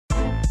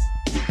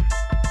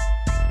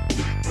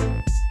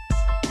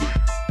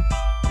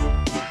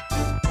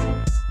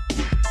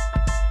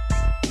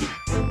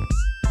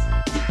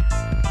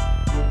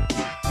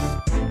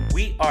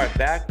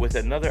back with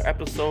another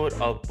episode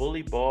of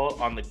Bully Ball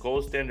on the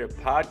Gold Standard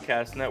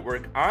Podcast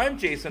Network. I'm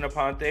Jason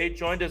Aponte,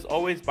 joined as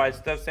always by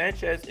Steph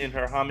Sanchez in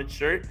her homage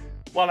shirt,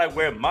 while I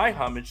wear my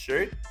homage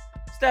shirt.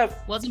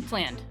 Steph. Wasn't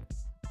planned.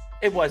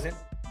 It wasn't.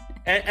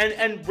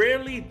 And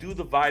rarely do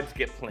the vibes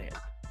get planned.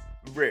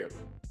 Rarely.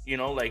 You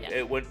know, like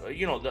when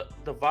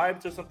the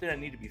vibes are something that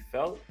need to be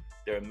felt.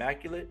 They're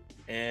immaculate.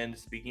 And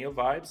speaking of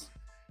vibes,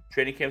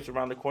 training camp's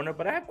around the corner.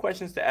 But I have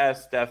questions to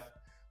ask Steph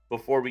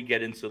before we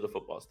get into the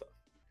football stuff.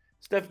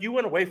 Steph, you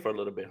went away for a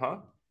little bit, huh?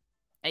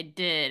 I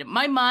did.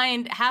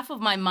 Half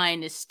of my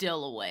mind is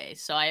still away,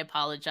 so I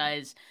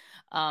apologize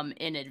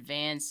in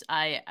advance.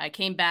 I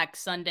came back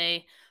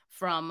Sunday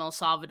from El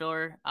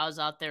Salvador. I was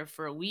out there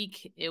for a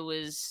week. It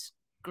was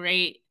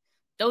great.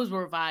 Those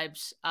were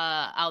vibes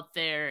out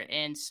there,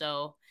 and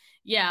so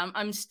yeah,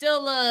 I'm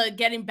still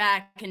getting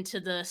back into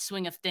the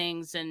swing of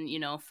things and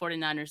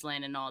 49ers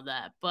land and all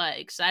that. But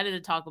excited to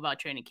talk about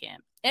training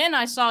camp. And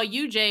I saw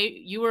you, Jay.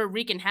 You were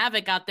wreaking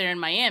havoc out there in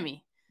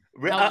Miami.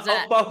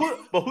 But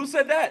who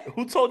said that?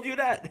 Who told you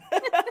that?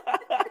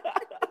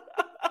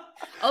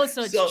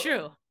 So it's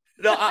true.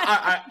 No, all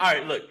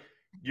right. Look,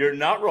 you're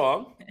not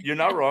wrong. You're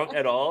not wrong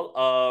at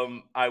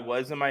all. I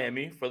was in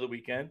Miami for the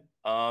weekend.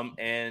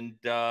 And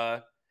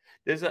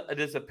there's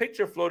a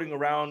picture floating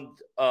around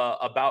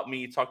about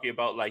me talking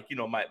about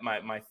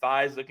my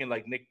thighs looking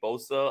like Nick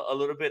Bosa a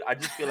little bit. I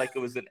just feel like it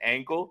was an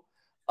angle.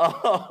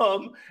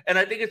 And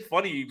I think it's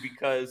funny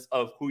because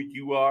of who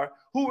you are,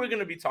 who we're going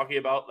to be talking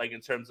about, like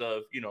in terms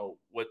of,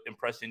 what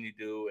impression you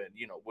do. And,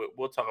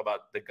 we'll talk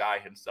about the guy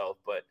himself.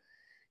 But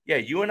yeah,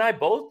 you and I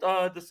both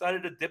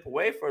decided to dip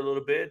away for a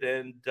little bit.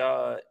 And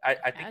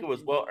I think it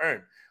was well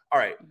earned. All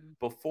right.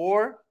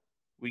 Before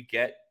we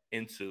get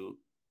into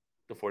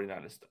the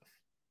 49ers stuff,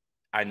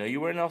 I know you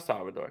were in El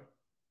Salvador.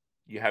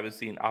 You haven't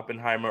seen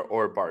Oppenheimer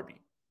or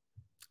Barbie.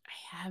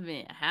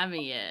 I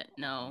haven't yet.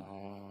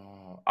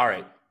 No. All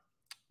right.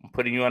 I'm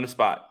putting you on the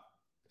spot,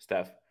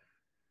 Steph.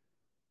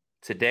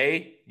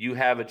 Today, you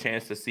have a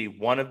chance to see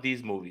one of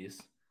these movies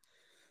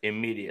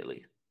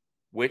immediately.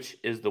 Which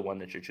is the one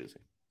that you're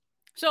choosing?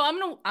 So I'm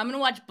gonna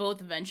watch both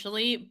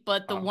eventually,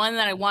 but the one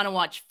that I want to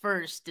watch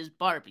first is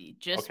Barbie,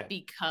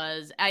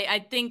 because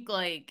I think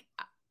like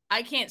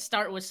I can't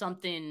start with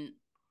something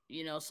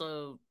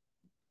so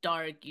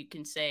dark, you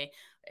can say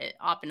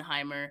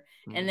Oppenheimer,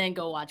 and then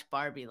go watch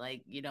Barbie.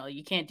 Like,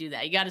 you can't do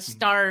that. You got to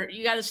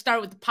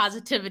start with the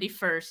positivity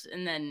first,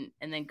 and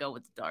then go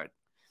with the dark.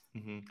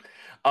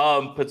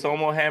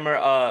 Potomo Hammer,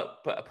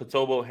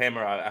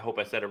 I hope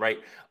I said it right.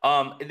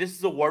 This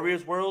is a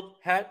Warriors World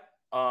hat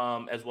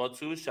as well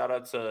too. Shout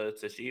out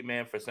to Sheep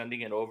Man for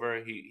sending it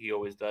over. He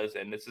always does.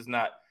 And this is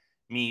not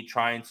me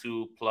trying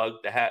to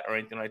plug the hat or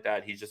anything like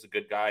that. He's just a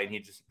good guy and he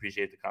just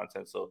appreciates the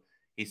content. So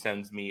he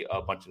sends me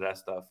a bunch of that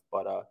stuff.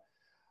 But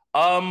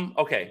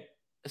okay,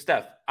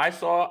 Steph, I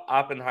saw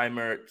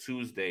Oppenheimer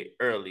Tuesday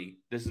early.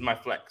 This is my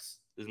flex.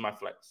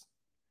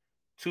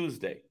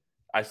 Tuesday,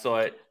 I saw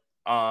it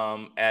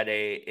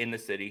in the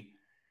city.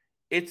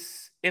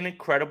 It's an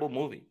incredible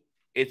movie.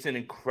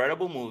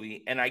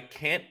 And I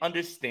can't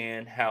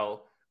understand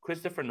how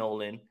Christopher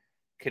Nolan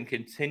can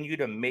continue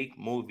to make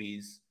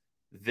movies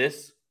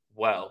this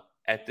well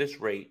at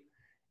this rate.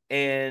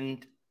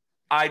 And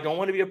I don't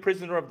want to be a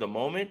prisoner of the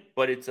moment,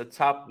 but it's a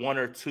top one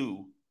or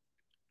two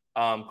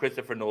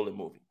Christopher Nolan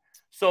movie.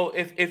 So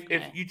if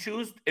you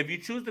choose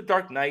The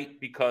Dark Knight,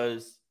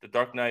 because The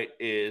Dark Knight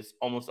is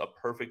almost a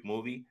perfect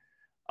movie,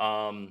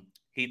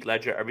 Heath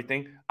Ledger,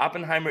 everything,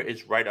 Oppenheimer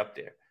is right up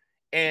there.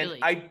 And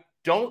really? I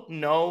don't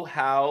know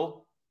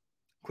how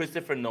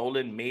Christopher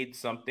Nolan made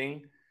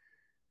something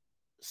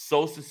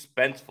so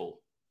suspenseful.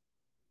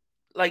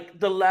 Like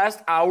the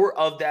last hour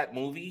of that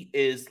movie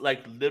is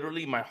like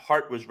literally my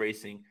heart was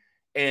racing.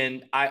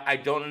 And I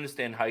don't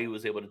understand how he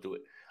was able to do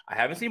it. I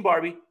haven't seen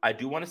Barbie. I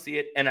do want to see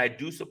it. And I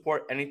do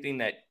support anything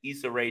that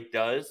Issa Rae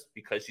does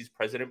because she's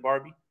President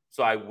Barbie.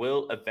 So I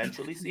will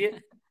eventually see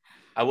it.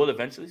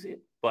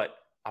 But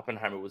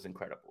Oppenheimer was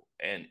incredible.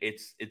 And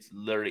it's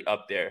literally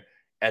up there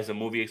as a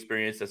movie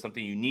experience. That's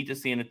something you need to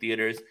see in the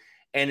theaters.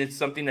 And it's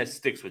something that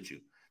sticks with you.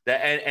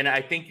 And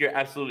I think you're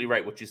absolutely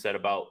right what you said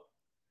about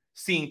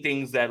seeing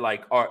things that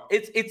like are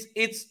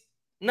it's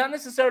not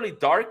necessarily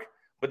dark,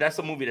 but that's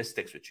a movie that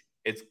sticks with you.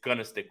 It's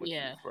gonna stick with you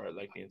for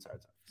like the entire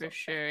time. For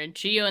sure. And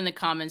Gio in the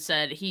comments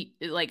said he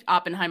like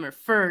Oppenheimer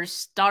first,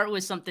 start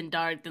with something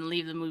dark, then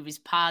leave the movies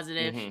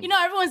positive.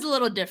 Everyone's a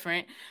little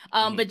different.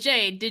 But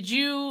Jay,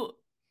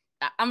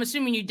 I'm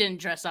assuming you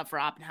didn't dress up for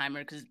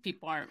Oppenheimer because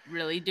people aren't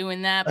really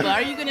doing that. But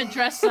are you gonna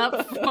dress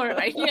up for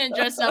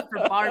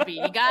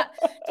Barbie?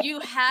 Do you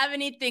have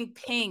anything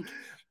pink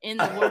in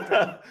the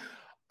wardrobe?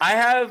 I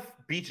have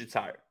beach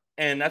attire.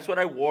 And that's what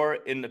I wore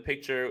in the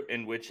picture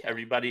in which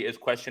everybody is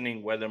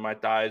questioning whether my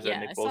thighs are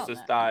Nick Bosa's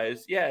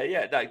thighs.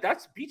 Yeah. Like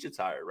that's beach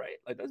attire, right?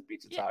 Like that's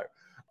beach attire.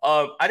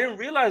 I didn't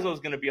realize I was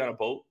going to be on a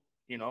boat,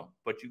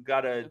 but you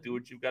got to do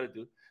what you got to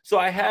do. So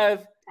I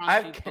have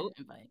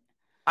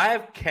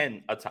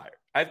Ken attire.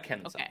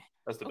 Okay.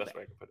 That's the best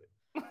way I can put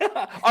it.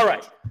 All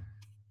right.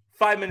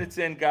 5 minutes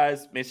in,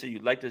 guys. Make sure you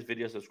like this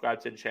video, subscribe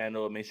to the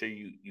channel. Make sure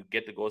you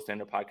get the Gold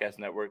Standard Podcast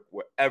Network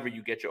wherever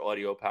you get your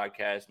audio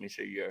podcast. Make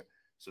sure you're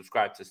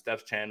subscribed to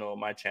Steph's channel,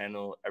 my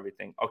channel,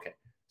 everything. Okay,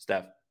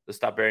 Steph, let's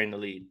stop burying the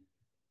lead.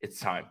 It's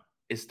time.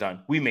 It's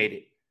done. We made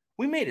it.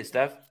 We made it,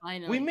 Steph.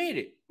 Finally. We made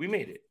it. We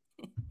made it.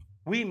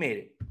 We made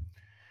it.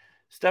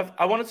 Steph,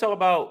 I want to talk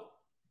about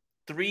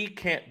 3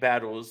 camp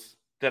battles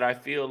that I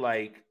feel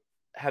like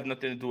have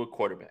nothing to do with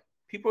quarterback.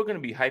 People are going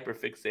to be hyper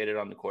fixated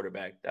on the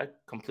quarterback. That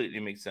completely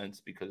makes sense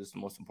because it's the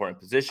most important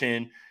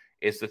position.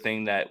 It's the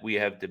thing that we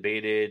have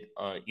debated,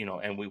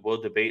 and we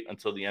will debate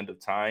until the end of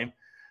time.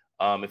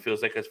 It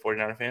feels like as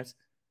 49er fans.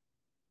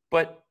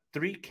 But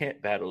 3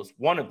 camp battles,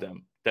 one of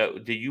them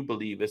that do you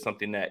believe is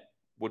something that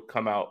would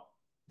come out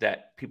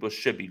that people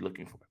should be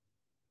looking for?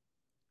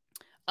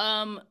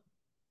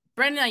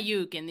 Brandon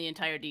Ayuk and the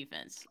entire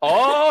defense.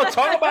 Oh,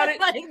 talk about it.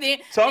 Like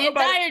the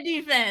entire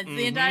defense.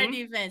 The entire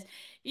defense.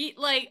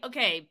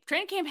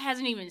 Training camp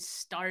hasn't even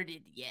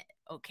started yet.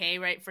 Okay,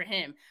 right, for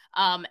him.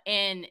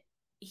 And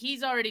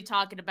he's already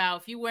talking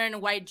about if you're wearing a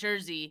white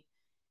jersey,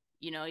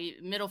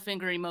 middle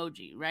finger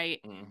emoji, right?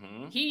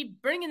 Mm-hmm. He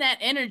bringing that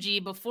energy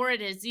before it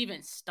has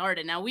even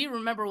started. Now, we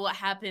remember what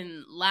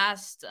happened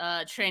last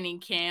training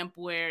camp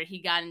where he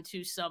got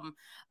into some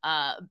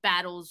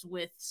battles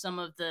with some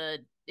of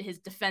his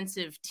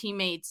defensive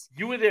teammates.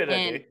 You were there that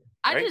day, right?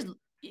 I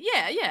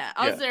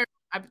was there,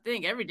 I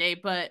think, every day.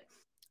 But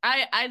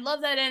I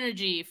love that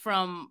energy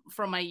from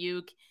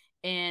Ayuk,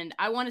 and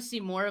I want to see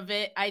more of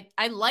it.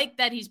 I like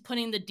that he's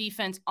putting the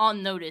defense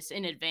on notice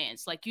in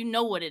advance. Like,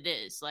 what it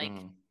is. Like,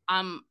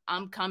 I'm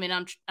coming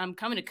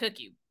to cook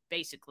you,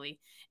 basically,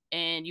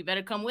 and you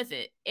better come with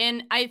it.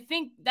 And I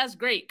think that's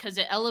great because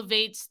it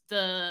elevates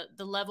the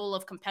level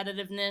of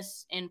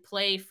competitiveness and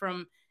play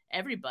from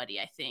everybody.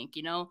 I think,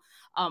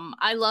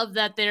 I love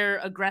that they're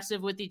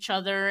aggressive with each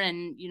other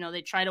and,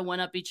 they try to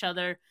one up each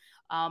other.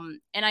 And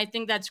I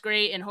think that's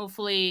great. And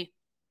hopefully,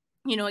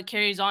 it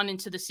carries on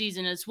into the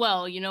season as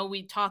well.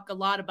 We talk a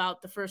lot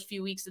about the first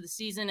few weeks of the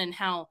season and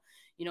how,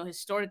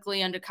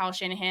 historically under Kyle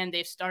Shanahan,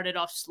 they've started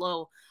off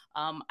slow.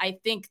 I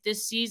think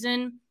this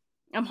season,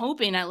 I'm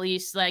hoping at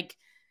least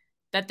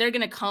that they're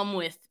going to come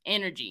with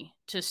energy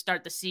to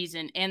start the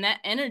season. And that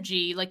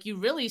energy, you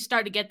really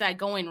start to get that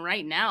going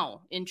right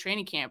now in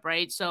training camp,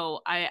 right?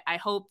 So I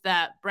hope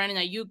that Brandon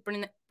Ayuk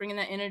bringing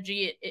that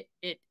energy,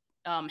 it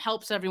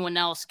helps everyone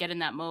else get in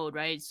that mode,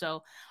 right?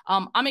 So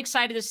I'm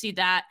excited to see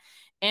that.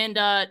 And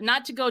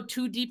not to go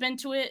too deep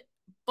into it,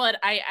 but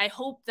I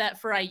hope that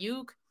for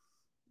Ayuk,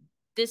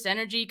 this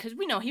energy, because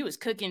we know he was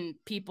cooking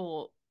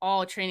people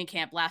all training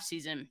camp last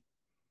season.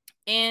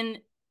 And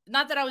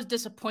not that I was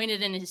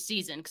disappointed in his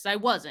season, because I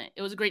wasn't.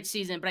 It was a great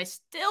season, but I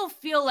still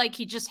feel like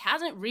he just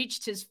hasn't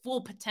reached his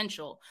full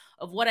potential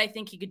of what I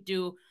think he could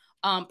do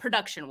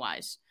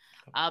production-wise.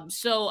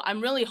 So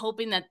I'm really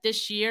hoping that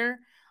this year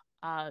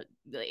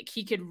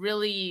he could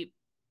really,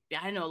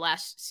 I know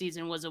last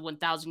season was a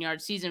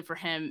 1,000-yard season for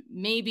him.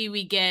 Maybe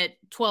we get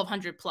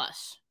 1,200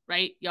 plus,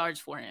 right, yards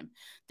for him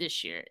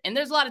this year. And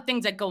there's a lot of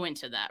things that go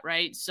into that,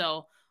 right?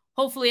 So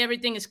hopefully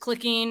everything is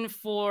clicking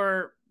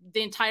for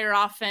the entire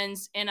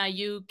offense and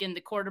Ayuk and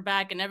the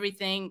quarterback and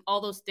everything. All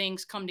those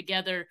things come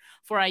together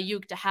for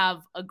Ayuk to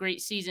have a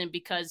great season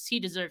because he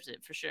deserves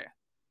it for sure.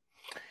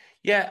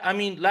 Yeah, I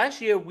mean,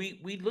 last year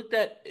we looked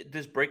at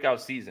this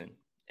breakout season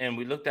and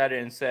we looked at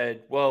it and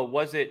said, well,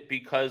 was it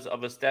because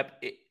of a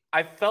step?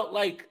 I felt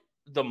like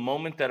the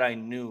moment that I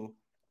knew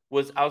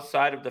was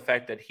outside of the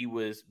fact that he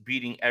was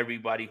beating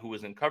everybody who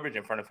was in coverage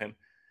in front of him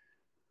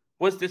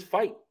was this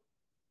fight.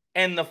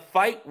 And the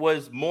fight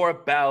was more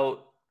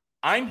about,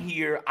 I'm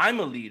here, I'm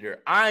a leader,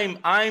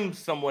 I'm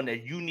someone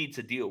that you need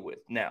to deal with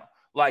now.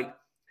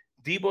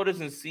 Debo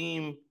doesn't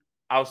seem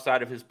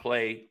outside of his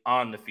play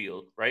on the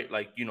field, right?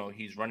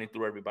 He's running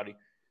through everybody.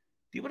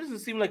 Debo doesn't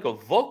seem like a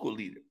vocal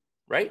leader,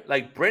 right?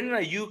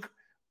 Brandon Ayuk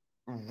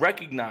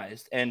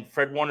recognized, and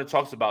Fred Warner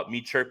talks about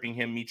me chirping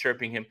him.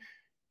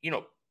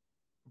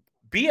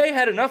 BA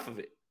had enough of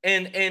it.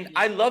 And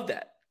I love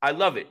that. I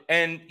love it.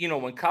 And,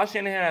 when Kyle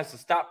Shanahan has to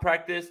stop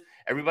practice,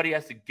 everybody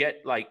has to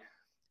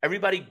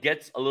everybody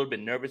gets a little bit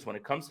nervous when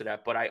it comes to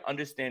that, but I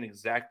understand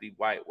exactly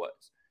why it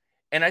was.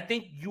 And I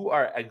think you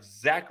are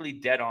exactly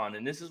dead on.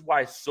 And this is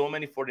why so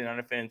many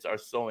 49er fans are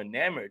so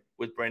enamored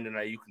with Brandon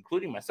Ayuk,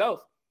 including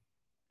myself.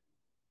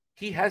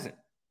 He hasn't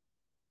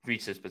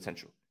reached his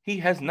potential. He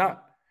has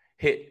not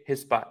hit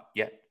his spot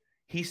yet.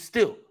 He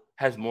still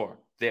has more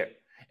there.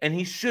 And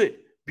he should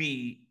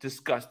be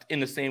discussed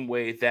in the same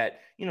way that,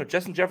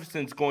 Justin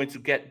Jefferson's going to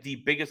get the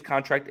biggest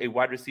contract a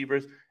wide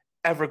receiver's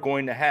ever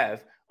going to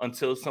have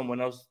until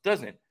someone else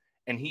doesn't.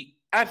 And he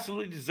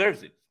absolutely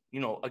deserves it,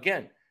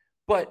 again.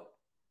 But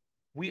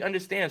we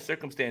understand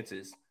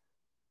circumstances.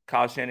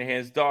 Kyle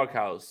Shanahan's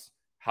doghouse,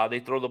 how they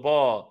throw the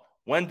ball,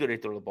 when do they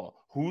throw the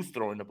ball, who's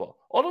throwing the ball.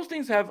 All those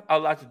things have a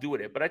lot to do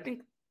with it. But I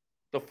think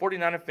the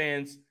 49er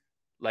fans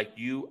like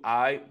you,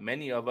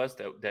 many of us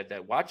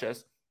that watch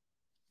us,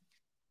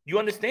 you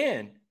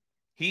understand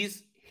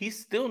he's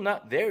still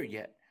not there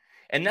yet.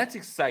 And that's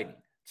exciting.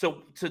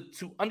 So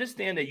to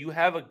understand that you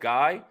have a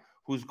guy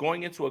who's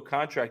going into a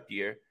contract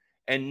year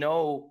and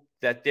know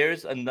that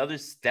there's another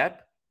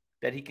step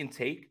that he can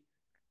take,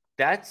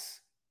 that's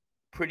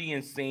pretty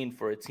insane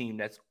for a team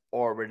that's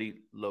already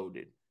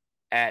loaded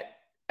at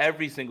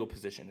every single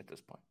position at this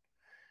point.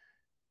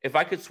 If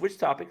I could switch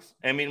topics,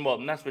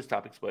 not switch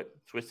topics, but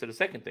switch to the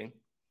second thing,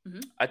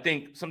 I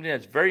think something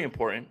that's very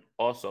important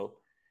also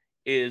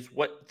is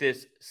what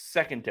this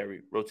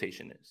secondary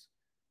rotation is.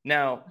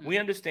 Now, we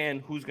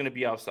understand who's going to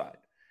be outside.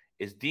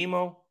 It's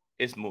Demo,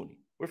 it's Mooney.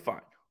 We're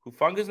fine.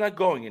 Hufanga's not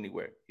going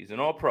anywhere. He's an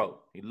all-pro.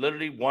 He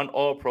literally won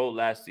all-pro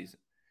last season.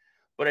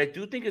 But I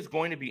do think it's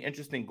going to be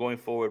interesting going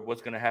forward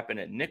what's going to happen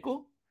at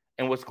nickel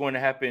and what's going to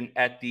happen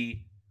at the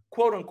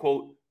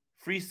quote-unquote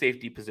free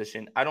safety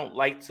position. I don't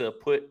like to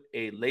put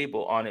a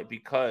label on it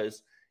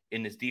because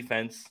in this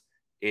defense,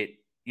 it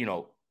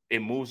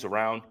moves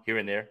around here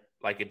and there.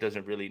 Like it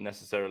doesn't really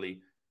necessarily,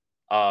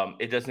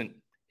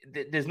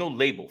 there's no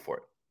label for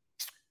it.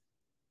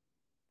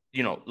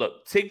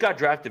 Look, Tig got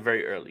drafted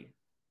very early,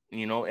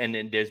 and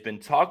then there's been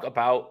talk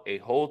about a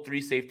whole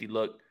three safety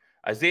look.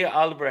 Isaiah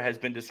Oliver has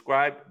been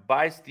described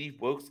by Steve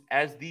Wilks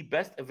as the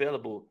best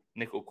available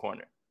nickel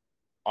corner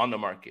on the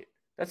market.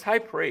 That's high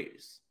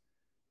praise.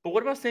 But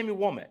what about Sammy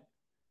Womack?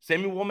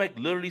 Sammy Womack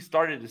literally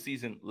started the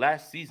season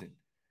last season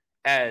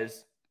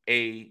as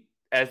the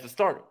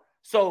starter.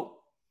 So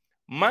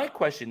my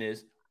question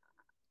is,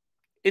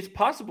 it's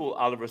possible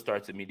Oliver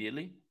starts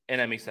immediately,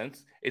 and that makes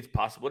sense. It's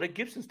possible that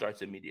Gibson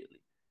starts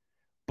immediately.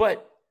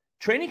 But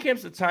training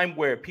camp's a time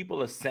where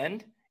people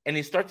ascend and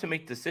they start to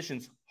make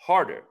decisions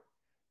harder.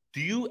 Do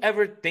you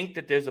ever think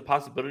that there's a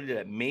possibility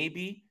that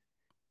maybe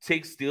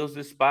Tig steals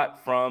this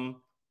spot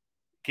from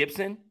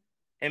Gibson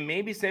and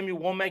maybe Sammy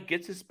Womack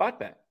gets his spot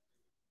back?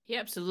 He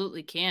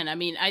absolutely can. I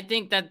mean, I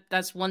think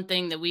that's one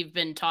thing that we've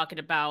been talking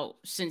about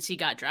since he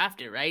got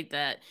drafted, right?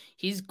 That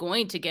he's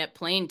going to get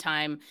playing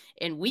time,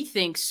 and we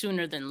think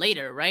sooner than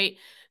later, right?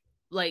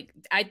 Like,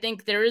 I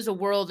think there is a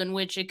world in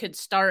which it could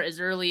start as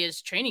early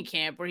as training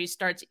camp where he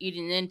starts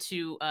eating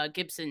into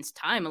Gibson's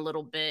time a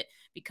little bit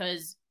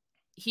because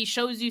he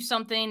shows you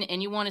something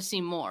and you want to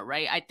see more,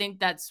 right? I think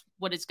that's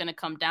what it's going to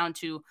come down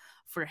to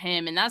for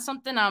him. And that's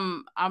something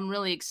I'm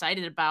really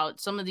excited about.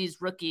 Some of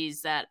these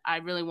rookies that I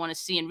really want to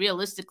see. And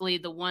realistically,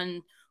 the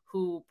one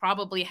who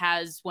probably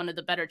has one of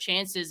the better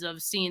chances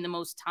of seeing the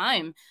most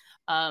time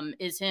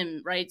is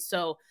him, right?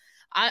 So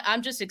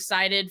I'm just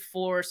excited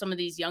for some of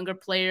these younger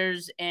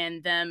players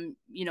and them,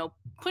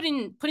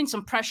 putting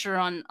some pressure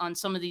on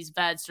some of these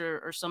vets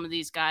or some of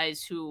these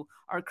guys who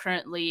are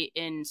currently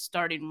in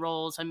starting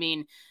roles. I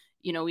mean,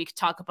 we could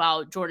talk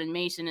about Jordan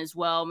Mason as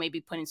well, maybe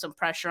putting some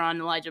pressure on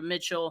Elijah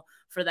Mitchell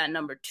for that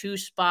number 2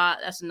 spot.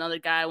 That's another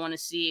guy I want to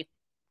see.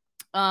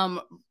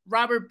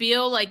 Robert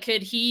Beal,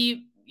 could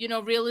he,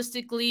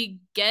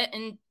 realistically get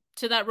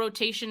into that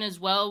rotation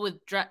as well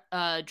with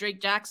Drake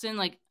Jackson?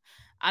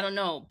 I don't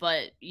know,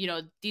 but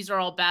these are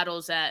all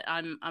battles that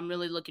I'm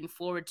really looking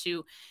forward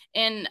to.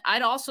 And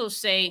I'd also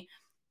say,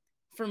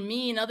 for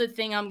me, another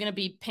thing I'm going to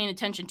be paying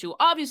attention to,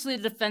 obviously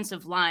the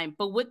defensive line,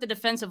 but with the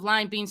defensive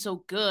line being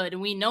so good,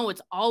 and we know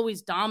it's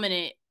always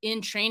dominant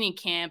in training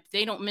camp,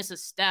 they don't miss a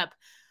step.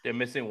 They're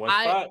missing one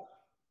spot.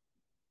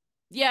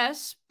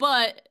 Yes,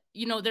 but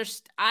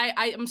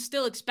I'm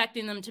still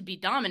expecting them to be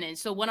dominant.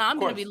 So what I'm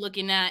going to be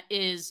looking at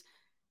is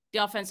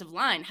the offensive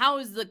line. How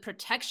is the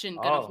protection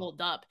going to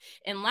hold up?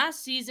 And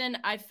last season,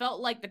 I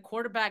felt like the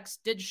quarterbacks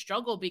did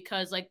struggle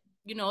because, the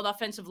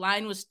offensive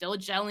line was still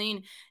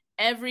gelling.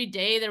 Every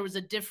day there was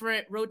a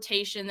different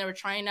rotation. They were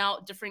trying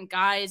out different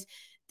guys.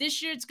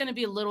 This year it's going to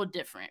be a little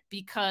different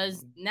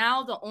because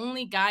now the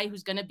only guy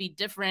who's going to be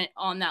different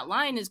on that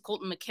line is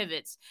Colton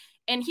McKivitz.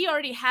 And he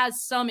already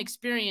has some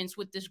experience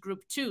with this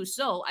group too.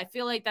 So I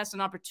feel like that's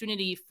an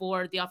opportunity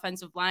for the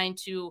offensive line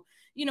to,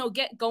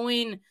 get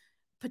going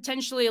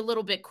potentially a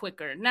little bit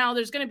quicker. Now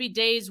there's going to be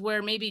days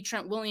where maybe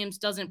Trent Williams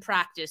doesn't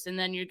practice, and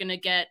then you're going to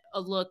get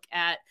a look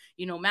at,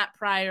 Matt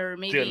Pryor,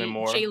 maybe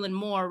Jalen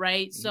Moore,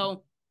 right? Mm-hmm.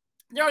 So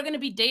there are going to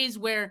be days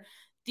where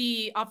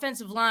the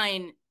offensive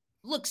line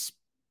looks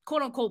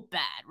quote unquote bad,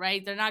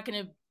 right? They're not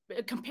going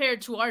to compare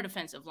to our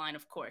defensive line,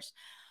 of course.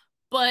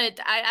 But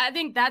I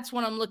think that's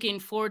what I'm looking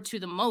forward to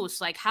the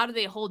most. How do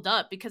they hold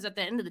up? Because at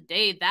the end of the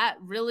day, that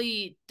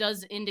really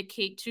does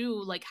indicate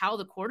too, how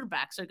the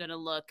quarterbacks are going to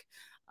look.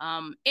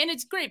 And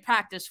it's great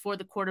practice for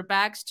the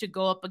quarterbacks to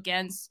go up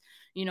against,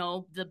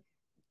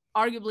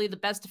 arguably the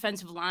best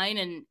defensive line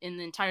in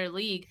the entire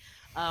league.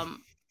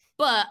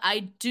 But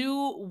I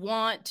do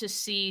want to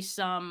see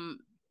some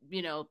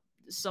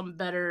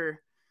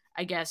better,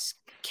 I guess,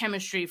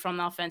 chemistry from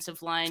the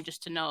offensive line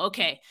just to know,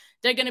 okay,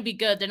 they're going to be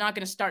good. They're not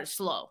going to start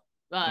slow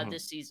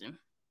this season.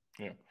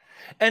 Yeah.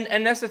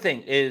 And that's the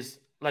thing is,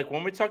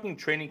 when we're talking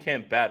training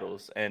camp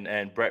battles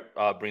and Brett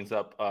brings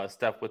up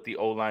Steph with the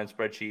O-line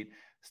spreadsheet,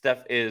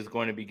 Steph is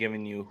going to be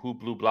giving you who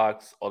blue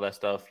blocks, all that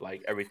stuff,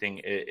 everything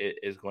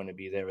is going to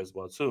be there as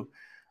well too.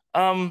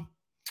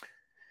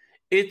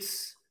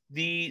 It's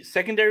the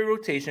secondary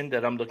rotation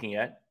that I'm looking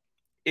at.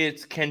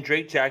 It's, can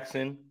Drake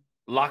Jackson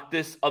lock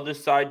this other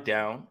side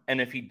down? And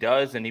if he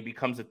does and he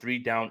becomes a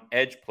 3-down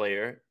edge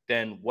player,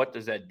 then what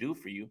does that do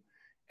for you?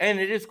 And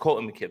it is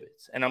Colton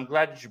McKivitz. And I'm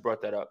glad that you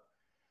brought that up.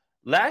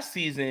 Last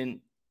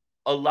season,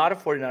 a lot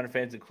of 49er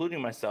fans,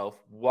 including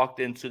myself, walked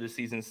into the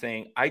season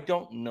saying, I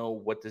don't know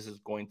what this is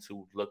going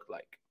to look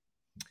like.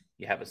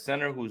 You have a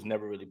center who's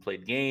never really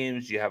played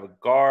games. You have a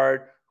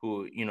guard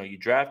who, you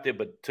drafted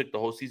but took the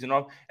whole season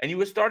off. And you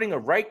were starting a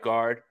right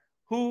guard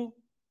who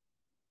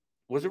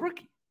was a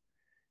rookie.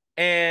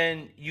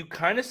 And you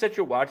kind of set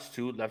your watch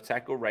to left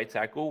tackle, right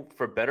tackle,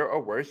 for better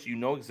or worse. You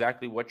know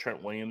exactly what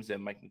Trent Williams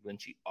and Mike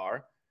McGlinchey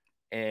are.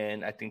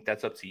 And I think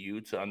that's up to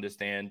you to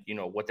understand,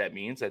 what that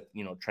means. That,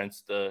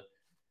 Trent's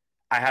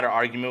I had an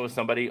argument with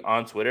somebody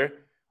on Twitter.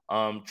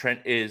 Trent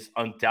is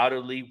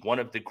undoubtedly one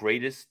of the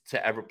greatest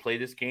to ever play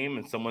this game.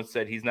 And someone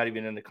said he's not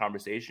even in the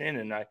conversation.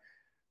 And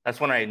that's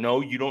when I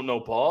know you don't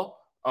know ball.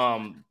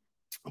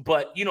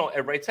 But,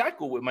 at right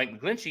tackle with Mike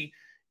McGlinchey,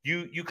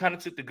 you kind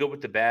of took the good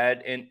with the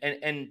bad.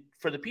 And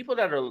for the people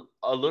that are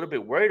a little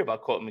bit worried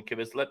about Colton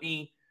McKivitz, let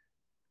me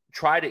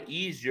try to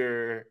ease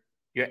your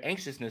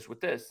anxiousness with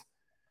this.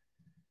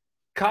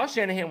 Kyle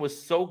Shanahan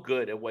was so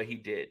good at what he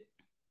did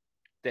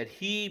that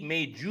he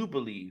made you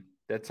believe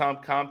that Tom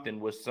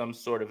Compton was some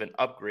sort of an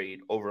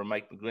upgrade over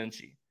Mike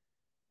McGlinchey.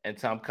 And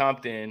Tom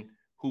Compton,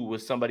 who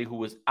was somebody who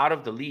was out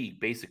of the league,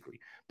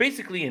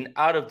 basically an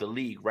out of the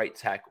league right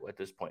tackle at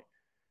this point,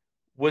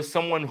 was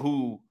someone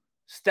who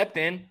stepped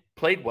in,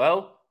 played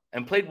well,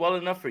 and played well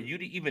enough for you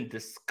to even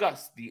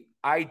discuss the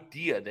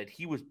idea that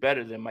he was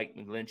better than Mike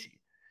McGlinchey.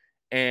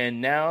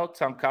 And now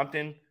Tom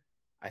Compton,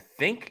 I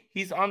think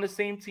he's on the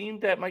same team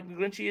that Mike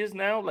McGlinchey is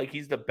now. Like,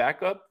 he's the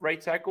backup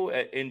right tackle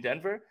in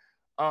Denver.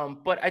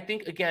 But I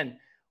think, again,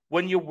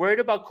 when you're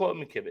worried about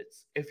Colton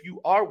McKivitz, if you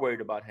are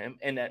worried about him,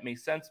 and that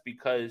makes sense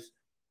because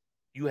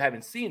you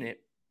haven't seen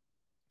it,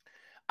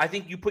 I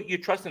think you put your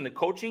trust in the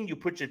coaching. You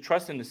put your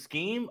trust in the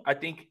scheme. I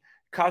think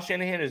Kyle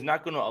Shanahan is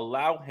not going to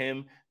allow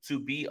him to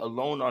be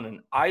alone on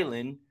an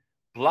island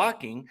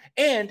blocking.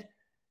 And,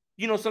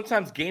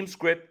 sometimes game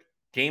script,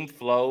 game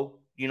flow,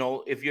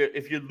 if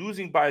you're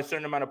losing by a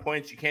certain amount of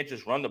points, you can't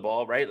just run the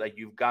ball, right? Like,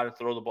 you've got to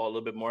throw the ball a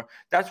little bit more.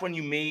 That's when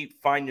you may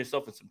find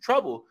yourself in some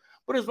trouble.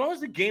 But as long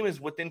as the game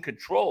is within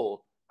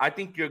control, I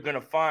think you're going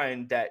to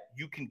find that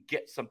you can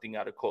get something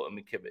out of Colton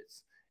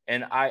McKivitz.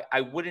 And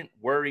I wouldn't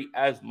worry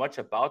as much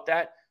about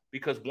that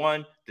because,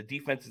 one, the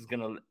defense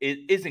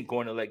isn't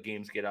going to let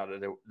games get out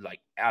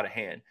of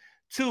hand.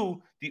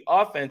 Two, the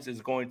offense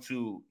is going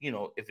to,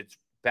 if it's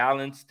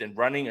balanced and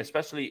running,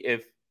 especially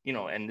if,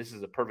 and this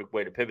is a perfect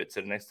way to pivot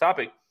to the next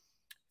topic,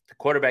 the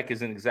quarterback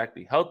isn't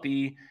exactly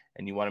healthy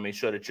and you want to make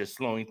sure that you're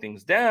slowing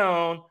things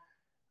down.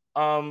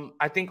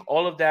 I think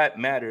all of that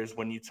matters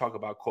when you talk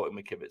about Colton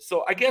McKivitz.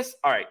 So I guess,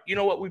 all right, you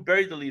know what? We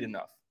buried the lead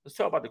enough. Let's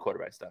talk about the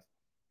quarterback stuff.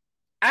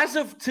 As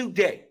of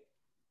today,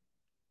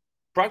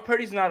 Brock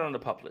Purdy's not on the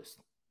PUP list.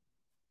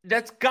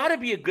 That's got to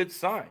be a good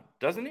sign,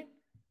 doesn't it?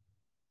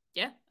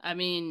 Yeah, I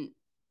mean,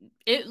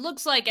 it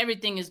looks like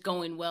everything is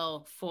going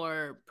well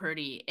for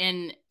Purdy.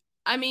 And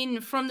I mean,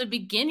 from the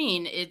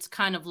beginning, it's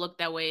kind of looked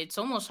that way. It's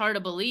almost hard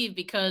to believe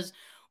because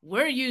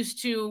we're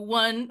used to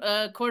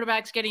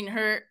quarterbacks getting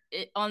hurt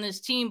on this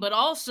team, but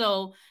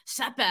also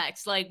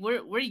setbacks. Like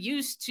we're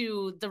used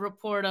to the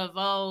report of,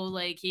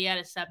 like he had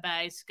a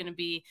setback. It's going to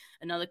be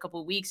another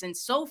couple of weeks. And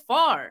so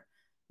far,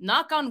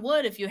 knock on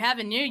wood, if you have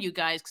it near you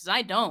guys, because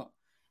I don't.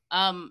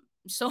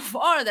 So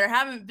far, there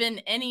haven't been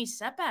any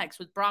setbacks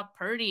with Brock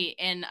Purdy,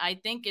 and I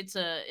think it's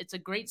a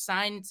great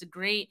sign. It's a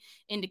great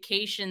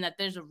indication that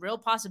there's a real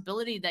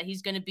possibility that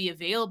he's going to be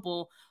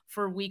available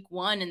for week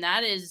 1, and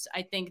that is,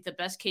 I think, the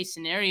best case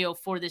scenario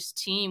for this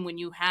team when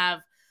you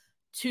have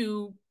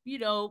 2,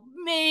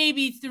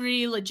 maybe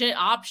 3 legit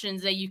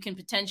options that you can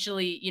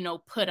potentially,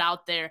 put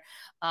out there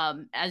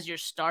as your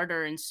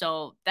starter. And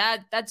so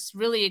that's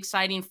really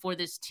exciting for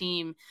this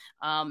team,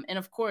 and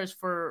of course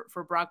for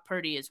Brock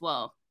Purdy as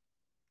well.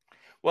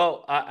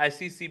 Well, I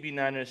see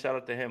CB9er. Shout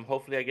out to him.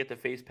 Hopefully, I get to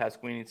face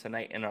Pasquini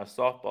tonight in our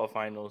softball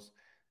finals.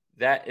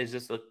 That is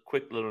just a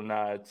quick little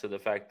nod to the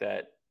fact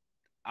that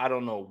I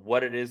don't know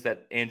what it is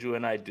that Andrew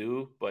and I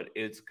do, but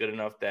it's good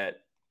enough that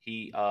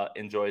he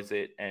enjoys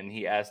it. And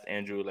he asked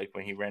Andrew, like,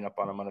 when he ran up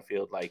on him on the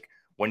field, like,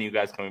 when are you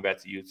guys coming back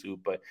to YouTube?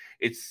 But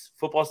it's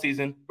football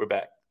season. We're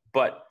back.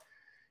 But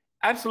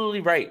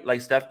absolutely right, like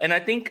Steph. And I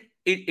think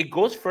it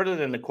goes further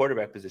than the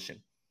quarterback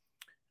position.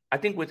 I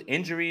think with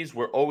injuries,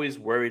 we're always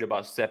worried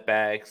about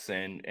setbacks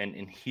and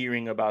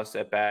hearing about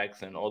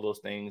setbacks and all those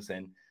things.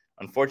 And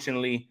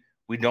unfortunately,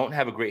 we don't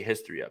have a great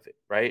history of it,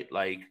 right?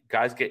 Like,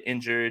 guys get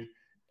injured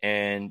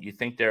and you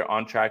think they're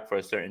on track for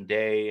a certain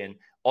day and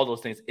all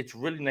those things. It's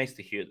really nice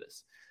to hear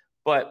this.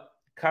 But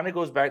kind of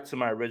goes back to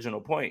my original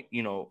point,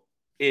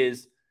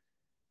 is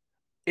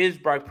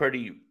Brock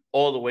Purdy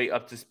all the way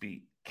up to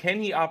speed?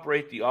 Can he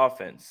operate the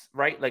offense,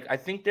 right? Like, I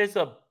think there's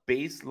a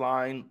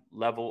baseline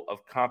level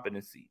of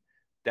competency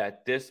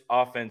that this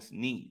offense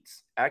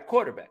needs at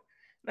quarterback.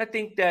 And I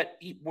think that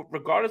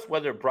regardless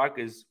whether Brock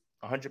is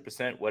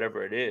 100%,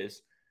 whatever it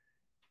is,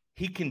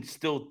 he can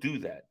still do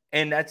that.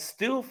 And that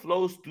still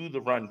flows through the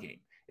run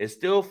game. It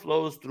still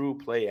flows through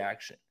play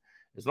action.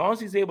 As long as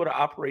he's able to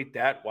operate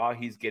that while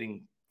he's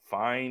getting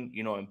fine,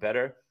 and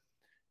better,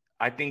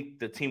 I think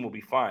the team will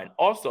be fine.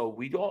 Also,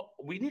 we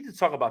need to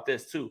talk about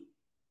this too.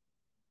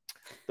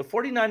 The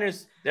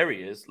 49ers, there he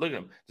is. Look at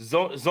him.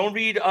 Zone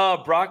read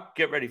Brock,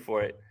 get ready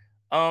for it.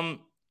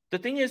 The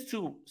thing is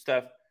too,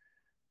 Steph,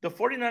 the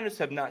 49ers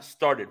have not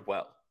started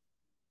well.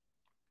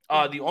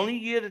 The only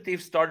year that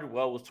they've started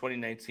well was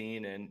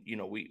 2019, and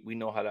we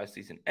know how that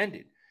season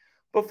ended.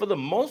 But for the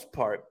most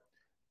part,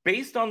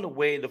 based on the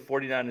way the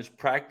 49ers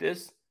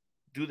practice,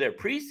 do their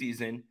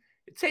preseason,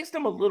 it takes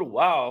them a little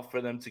while for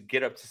them to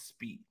get up to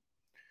speed.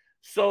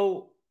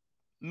 So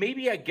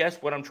maybe I guess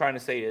what I'm trying to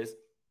say is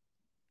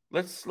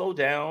let's slow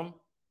down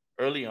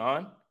early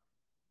on.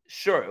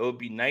 Sure, it would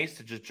be nice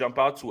to just jump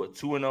out to a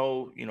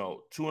 2-0,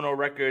 2-0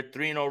 record,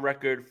 3-0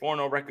 record,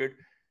 4-0 record.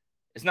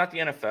 It's not the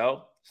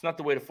NFL. It's not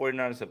the way the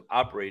 49ers have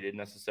operated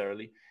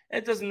necessarily.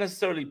 And it doesn't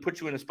necessarily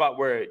put you in a spot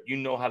where you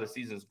know how the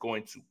season is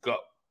going to go.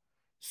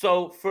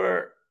 So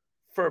for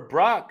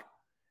Brock,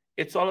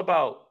 it's all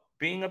about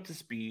being up to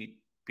speed,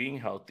 being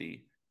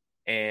healthy,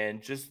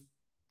 and just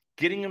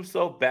getting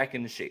himself back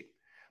into shape.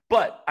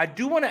 But I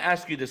do want to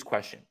ask you this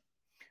question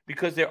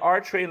because there are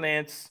Trey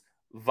Lance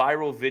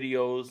viral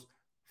videos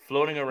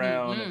floating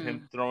around of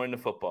him throwing the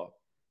football.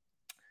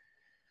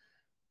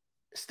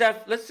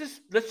 Steph, let's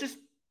just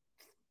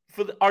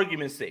for the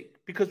argument's sake,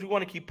 because we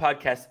want to keep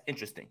podcasts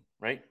interesting,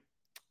 right?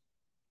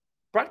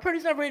 Brock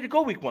Purdy's not ready to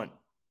go week 1.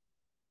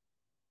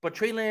 But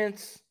Trey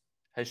Lance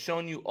has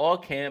shown you all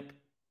camp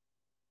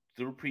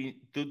through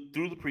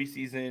the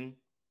preseason.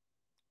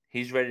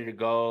 He's ready to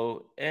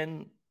go.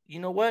 And you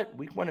know what?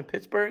 Week 1 in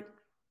Pittsburgh,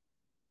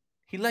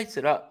 he lights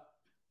it up.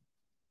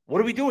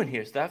 What are we doing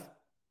here, Steph?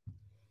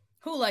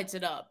 Who lights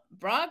it up?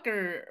 Brock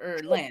or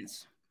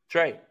Lance?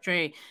 Trey.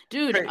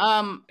 Dude, Trey.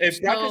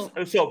 If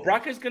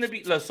Brock is going to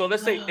be, so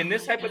let's say in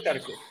this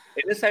hypothetical,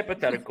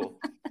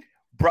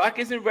 Brock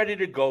isn't ready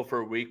to go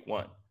for week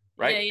 1,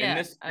 right?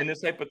 Yeah. In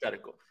this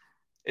hypothetical.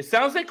 It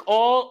sounds like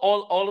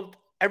all of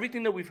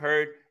everything that we've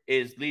heard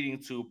is leading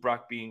to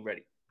Brock being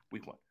ready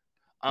week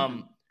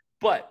 1.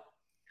 But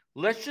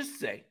let's just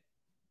say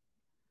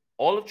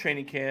all of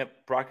training camp,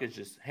 Brock is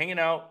just hanging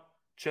out,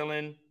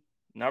 chilling,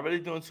 not really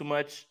doing too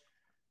much.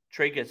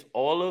 Trey gets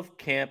all of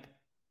camp,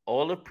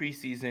 all of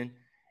preseason,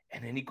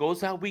 and then he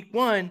goes out week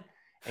 1, and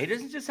he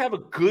doesn't just have a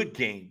good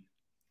game.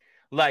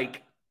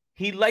 Like,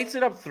 he lights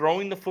it up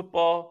throwing the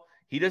football.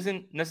 He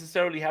doesn't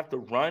necessarily have to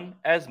run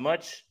as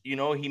much. He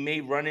may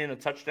run in a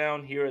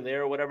touchdown here or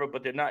there or whatever,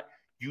 but they're not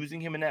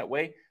using him in that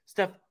way.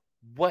 Steph,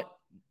 what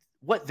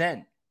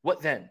then?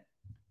 What then?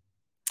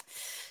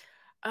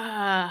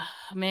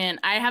 Man,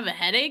 I have a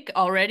headache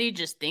already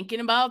just thinking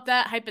about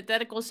that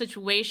hypothetical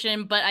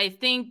situation, but I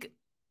think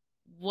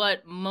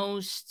what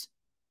most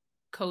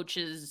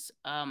coaches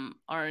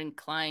are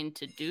inclined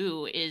to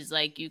do is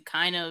like you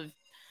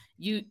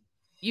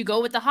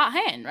go with the hot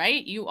hand,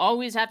 right? You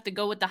always have to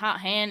go with the hot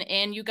hand,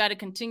 and you got to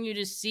continue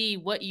to see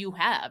what you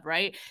have,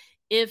 right?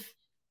 If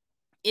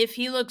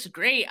he looks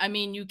great, I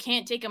mean, you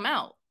can't take him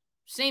out.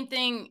 Same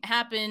thing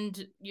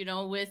happened,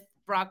 with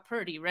Brock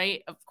Purdy,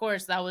 right? Of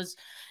course, that was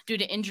due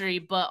to injury,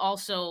 but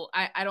also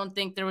I don't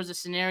think there was a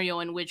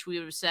scenario in which we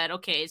would have said,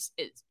 okay,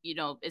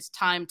 it's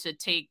time to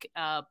take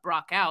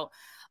Brock out.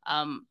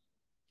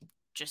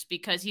 Just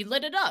because he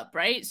lit it up,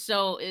 right?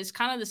 So it's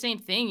kind of the same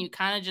thing. You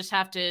kind of just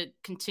have to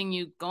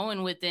continue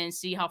going with it and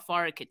see how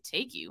far it could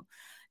take you.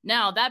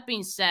 Now, that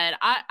being said,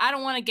 I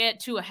don't want to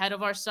get too ahead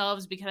of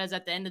ourselves because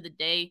at the end of the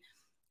day,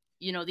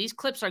 these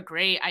clips are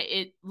great.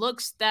 It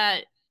looks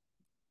that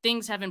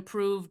things have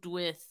improved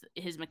with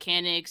his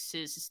mechanics,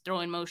 his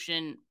throwing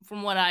motion,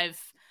 from what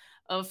I've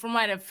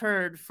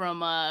heard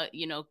from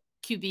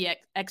QB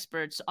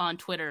experts on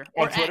Twitter.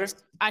 X,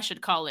 I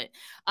should call it.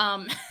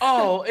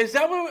 Is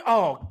that what?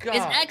 Oh, God.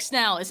 It's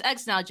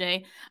X now.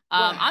 Jay.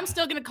 I'm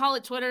still going to call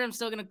it Twitter. I'm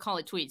still going to call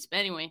it tweets. But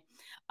anyway,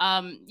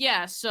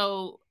 yeah.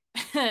 So,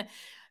 let's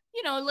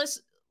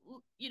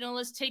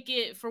take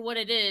it for what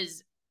it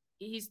is.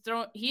 He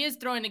is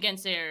throwing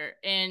against air,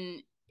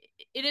 and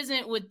it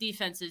isn't with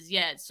defenses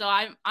yet. So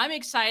I'm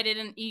excited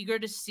and eager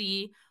to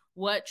see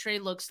what Trey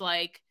looks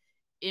like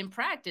in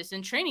practice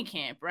and training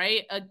camp,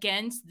 right?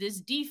 Against this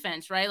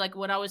defense, right? Like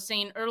what I was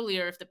saying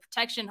earlier, if the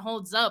protection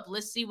holds up,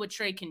 let's see what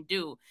Trey can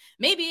do.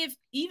 Maybe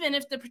even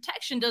if the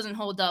protection doesn't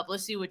hold up,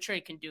 let's see what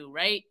Trey can do,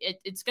 right?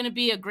 It's going to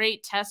be a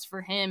great test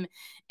for him.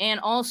 And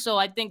also,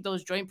 I think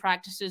those joint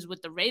practices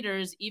with the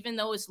Raiders, even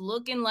though it's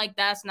looking like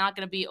that's not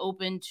going to be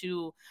open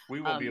to,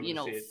 we won't be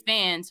able to see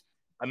fans.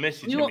 I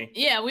miss you, Jimmy.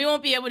 We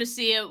won't be able to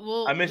see it.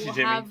 I miss you,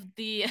 Jimmy.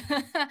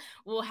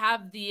 We'll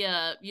have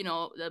the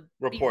the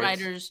reports. Beat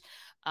writers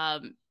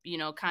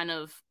kind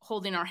of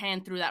holding our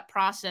hand through that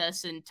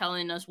process and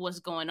telling us what's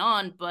going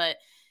on. But,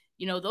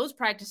 those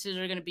practices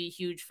are going to be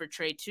huge for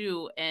Trey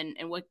too. And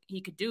what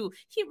he could do,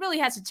 he really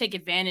has to take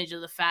advantage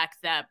of the fact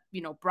that,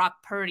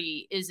 Brock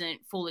Purdy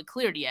isn't fully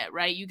cleared yet,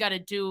 right? You got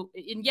to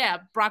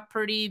Brock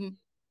Purdy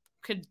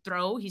could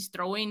throw. He's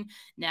throwing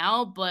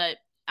now, but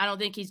I don't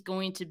think he's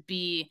going to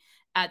be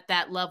at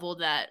that level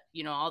that,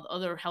 all the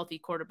other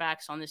healthy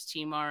quarterbacks on this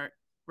team are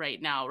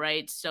right now,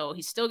 right? So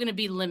he's still going to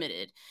be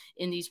limited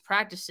in these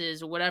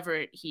practices or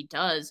whatever he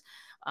does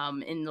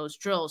in those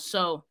drills.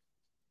 So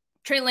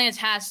Trey Lance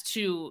has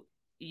to,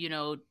 he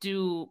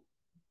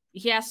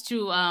has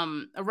to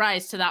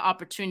arise to that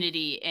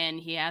opportunity, and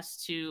he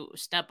has to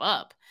step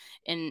up.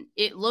 And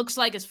it looks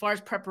like, as far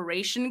as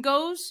preparation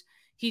goes,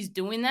 he's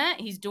doing that.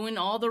 He's doing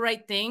all the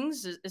right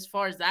things as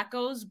far as that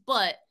goes.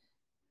 But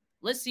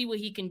let's see what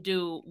he can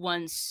do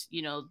once,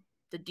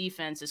 the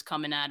defense is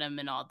coming at him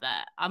and all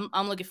that.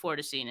 I'm looking forward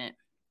to seeing it.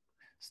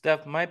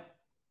 Steph, my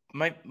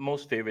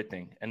most favorite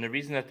thing, and the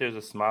reason that there's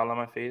a smile on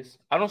my face,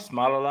 I don't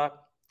smile a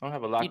lot. I don't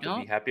have a lot to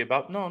be happy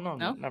about. No,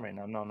 not right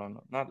now. No,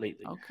 not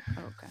lately.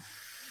 Okay.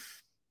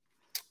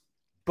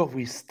 But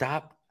we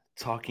stopped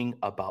talking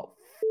about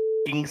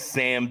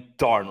Sam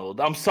Darnold.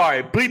 I'm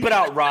sorry. Bleep it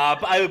out, Rob.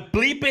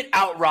 Bleep it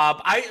out,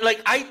 Rob.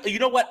 You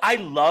know what? I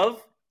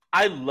love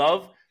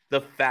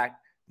the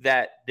fact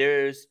that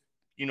there's,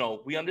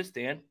 we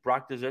understand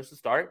Brock deserves to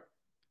start.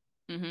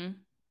 Mm-hmm.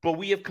 But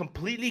we have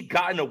completely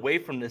gotten away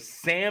from the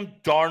Sam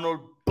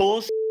Darnold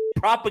bullshit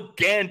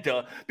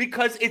propaganda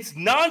because it's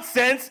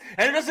nonsense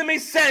and it doesn't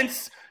make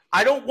sense.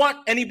 I don't want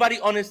anybody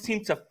on this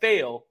team to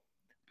fail,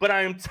 but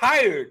I am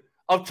tired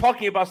of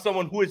talking about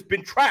someone who has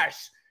been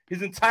trashed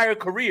his entire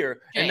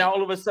career. Jay. And now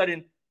all of a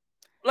sudden,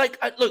 look,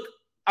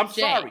 I'm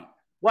Jay. Sorry.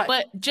 What?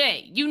 But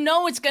Jay,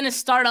 it's going to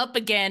start up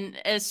again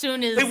as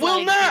soon as It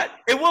will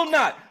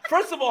not.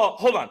 First of all,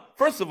 hold on.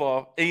 First of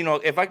all,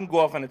 if I can go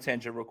off on a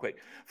tangent real quick.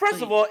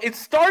 First of all, it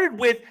started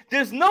with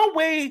there's no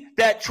way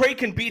that Trey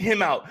can beat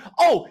him out.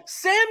 Oh,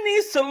 Sam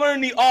needs to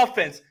learn the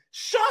offense.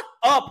 Shut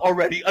up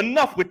already.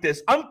 Enough with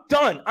this. I'm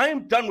done. I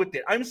am done with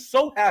it. I'm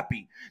so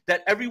happy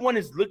that everyone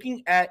is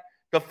looking at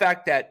the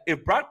fact that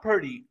if Brock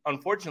Purdy,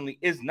 unfortunately,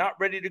 is not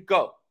ready to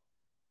go,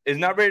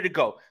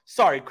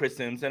 Sorry, Chris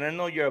Sims, and I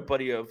know you're a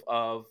buddy of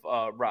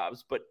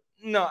Rob's, but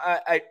no,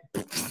 I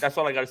that's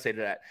all I got to say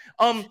to that.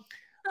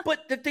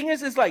 But the thing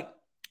is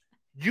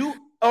you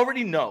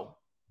already know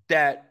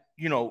that,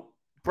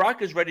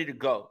 Brock is ready to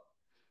go.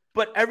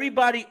 But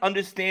everybody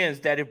understands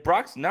that if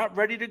Brock's not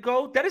ready to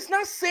go, that it's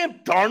not Sam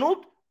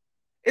Darnold.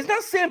 It's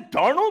not Sam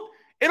Darnold.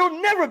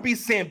 It'll never be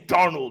Sam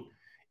Darnold.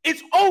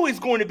 It's always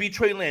going to be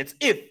Trey Lance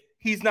if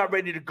he's not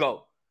ready to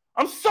go.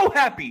 I'm so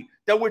happy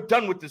that we're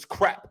done with this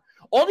crap.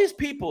 All these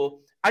people,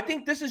 I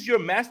think this is your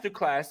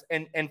masterclass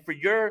and for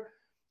your,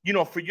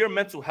 for your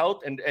mental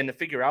health and to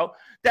figure out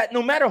that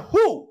no matter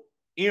who,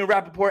 Ian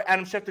Rappaport,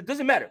 Adam Schefter,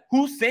 doesn't matter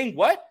who's saying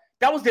what,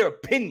 that was their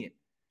opinion.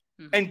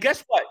 Mm-hmm. And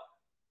guess what?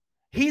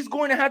 He's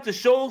going to have to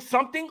show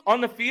something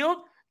on the field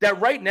that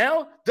right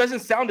now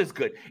doesn't sound as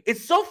good.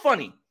 It's so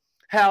funny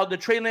how the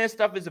Trey Lance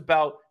stuff is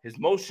about his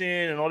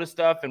motion and all this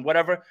stuff and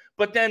whatever.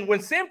 But then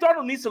when Sam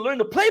Darnold needs to learn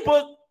the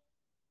playbook,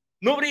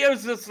 nobody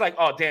else is just like,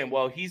 oh, damn,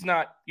 well, he's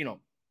not,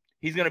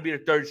 he's going to be the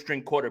third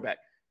string quarterback.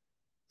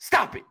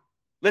 Stop it.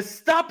 Let's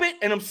stop it.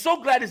 And I'm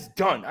so glad it's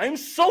done. I am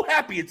so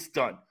happy it's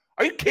done.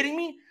 Are you kidding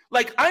me?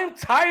 I'm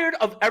tired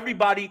of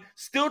everybody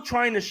still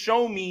trying to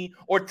show me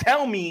or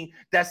tell me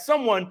that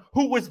someone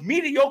who was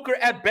mediocre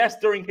at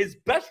best during his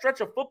best stretch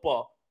of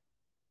football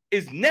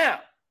is now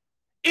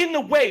in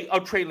the way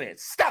of Trey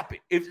Lance. Stop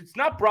it. If it's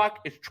not Brock,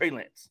 it's Trey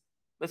Lance.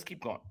 Let's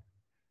keep going.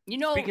 You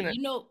know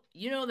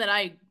that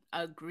I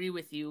agree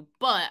with you,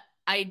 but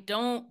I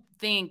don't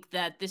think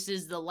that this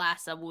is the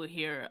last that we'll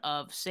hear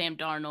of Sam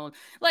Darnold.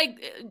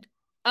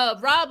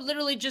 Rob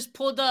literally just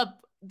pulled up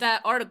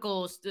that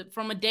article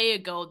from a day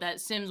ago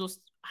that Sims was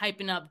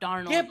hyping up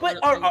Darnold. Yeah, but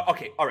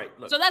okay, all right.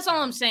 Look. So that's all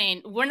I'm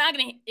saying. We're not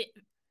gonna.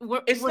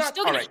 We're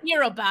still gonna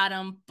hear about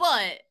him,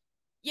 but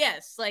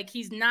yes,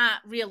 he's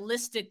not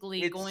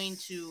realistically going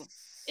to.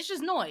 It's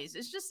just noise.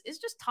 It's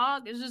just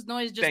talk. It's just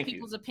noise. Just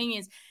people's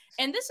opinions.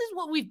 And this is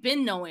what we've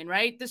been knowing,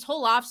 right? This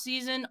whole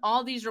offseason,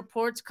 all these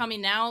reports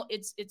coming out,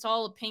 it's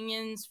all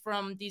opinions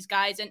from these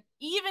guys. And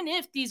even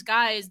if these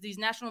guys, these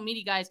national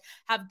media guys,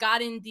 have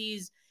gotten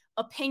these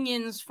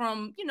opinions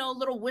from,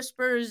 little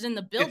whispers in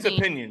the building. It's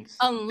opinions.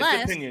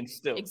 Unless, it's opinions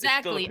still.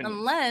 Exactly. Still opinions.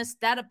 Unless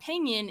that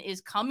opinion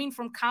is coming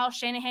from Kyle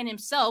Shanahan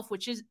himself,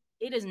 which is,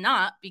 it is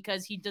not,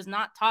 because he does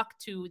not talk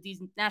to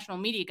these national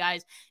media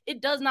guys.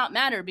 It does not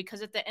matter,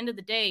 because at the end of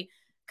the day,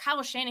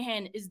 Kyle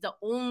Shanahan is the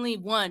only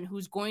one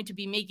who's going to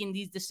be making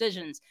these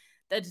decisions.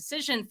 The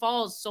decision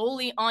falls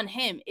solely on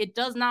him. It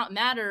does not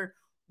matter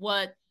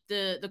what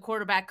the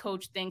quarterback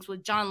coach thinks,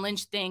 what John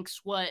Lynch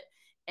thinks, what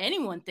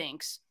anyone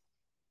thinks.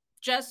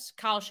 Just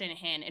Kyle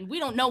Shanahan, and we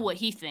don't know what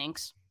he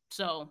thinks.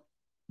 So,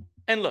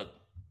 and look,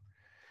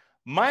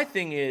 my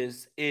thing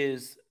is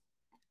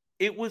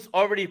it was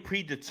already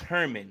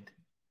predetermined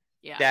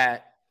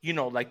that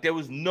there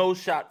was no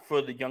shot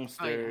for the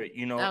youngster.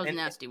 That was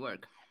nasty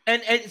work,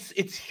 and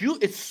it's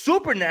huge. It's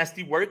super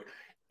nasty work,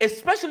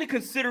 especially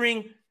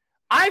considering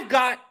I've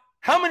got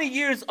how many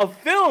years of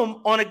film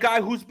on a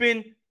guy who's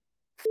been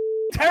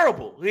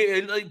terrible.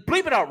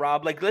 Bleep it out,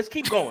 Rob. Let's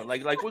keep going.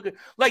 We're good.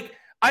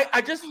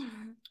 I just.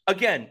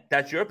 Again,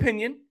 that's your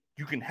opinion.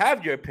 You can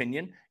have your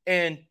opinion,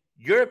 and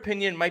your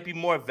opinion might be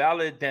more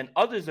valid than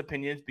others'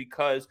 opinions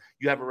because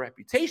you have a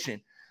reputation.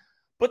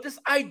 But this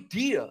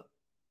idea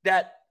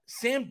that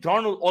Sam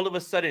Darnold all of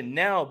a sudden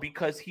now,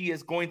 because he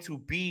is going to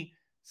be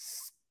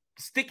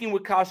sticking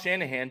with Kyle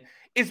Shanahan,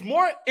 is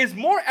more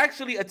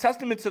actually a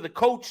testament to the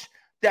coach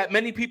that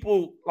many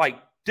people like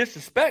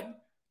disrespect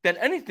than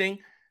anything.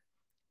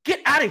 Get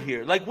out of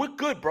here. Like, we're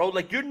good, bro.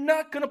 Like, you're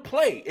not going to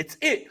play. It's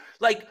it.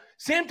 Like,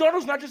 Sam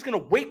Darnold's not just going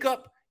to wake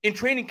up in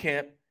training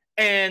camp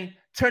and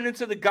turn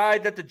into the guy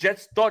that the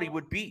Jets thought he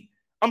would be.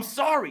 I'm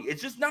sorry.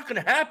 It's just not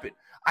going to happen.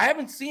 I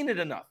haven't seen it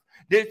enough.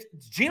 There's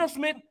Geno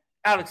Smith,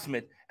 Alex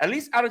Smith. At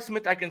least Alex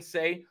Smith, I can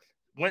say,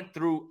 went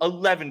through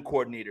 11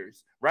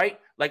 coordinators, right?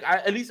 Like,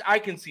 at least I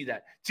can see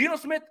that. Geno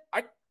Smith,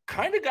 I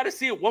kind of got to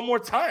see it one more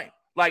time.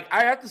 Like,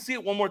 I have to see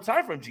it one more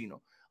time from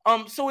Geno.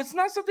 So it's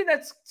not something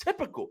that's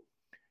typical.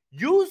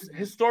 Use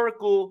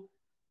historical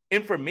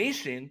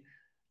information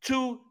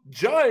to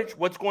judge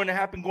what's going to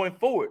happen going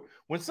forward.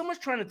 When someone's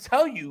trying to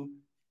tell you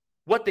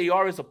what they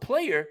are as a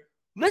player,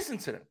 listen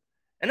to them.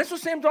 And that's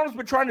what Sam Darnold's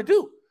been trying to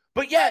do.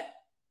 But yet,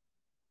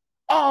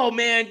 oh,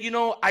 man,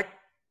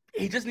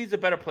 he just needs a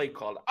better play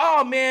caller.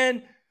 Oh,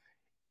 man,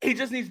 he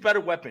just needs better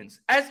weapons.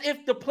 As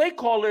if the play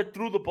caller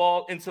threw the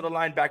ball into the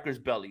linebacker's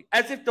belly.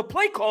 As if the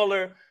play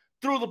caller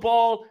threw the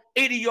ball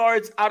 80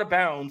 yards out of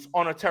bounds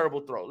on a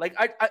terrible throw. Like,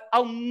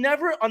 I'll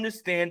never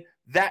understand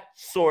that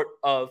sort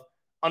of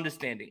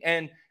understanding.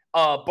 And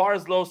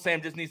bars low,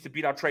 Sam just needs to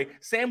beat out Trey.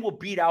 Sam will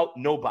beat out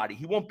nobody.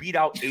 He won't beat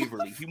out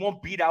Averly. He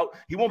won't beat out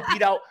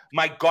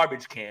my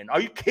garbage can.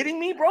 Are you kidding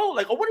me, bro?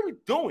 Like, what are we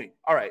doing?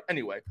 All right,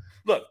 anyway.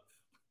 Look,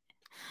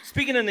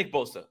 speaking of Nick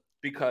Bosa,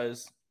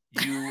 because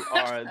you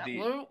are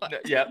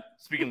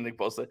speaking of Nick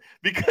Bosa,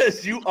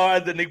 because you are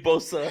the Nick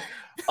Bosa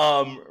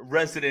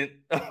resident.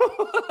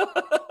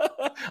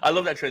 I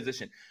love that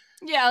transition.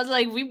 Yeah, I was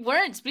like, we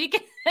weren't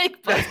speaking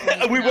Nick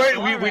Bosa.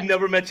 we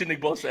never mentioned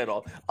Nick Bosa at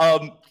all.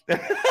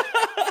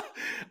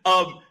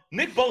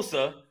 Nick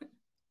Bosa,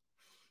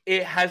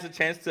 it has a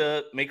chance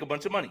to make a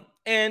bunch of money.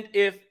 And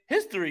if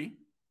history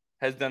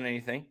has done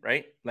anything,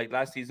 right? Like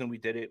last season we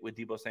did it with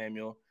Deebo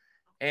Samuel.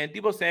 And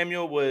Deebo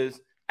Samuel was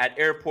at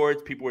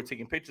airports, people were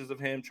taking pictures of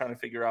him, trying to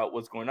figure out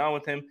what's going on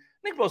with him.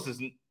 Nick Bosa is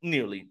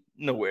nearly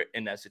nowhere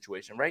in that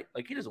situation, right?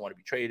 Like, he doesn't want to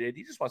be traded.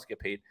 He just wants to get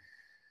paid.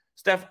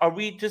 Steph,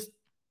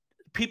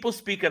 people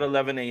speak at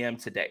 11 a.m.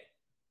 today.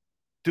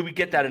 Do we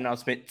get that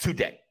announcement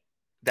today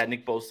that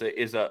Nick Bosa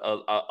is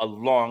a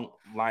long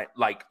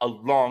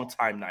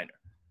time Niner?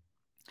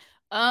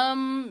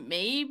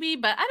 Maybe,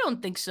 but I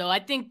don't think so. I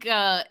think,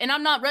 and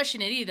I'm not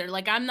rushing it either.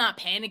 Like, I'm not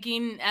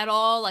panicking at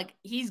all. Like,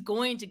 he's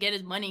going to get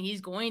his money.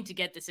 He's going to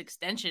get this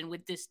extension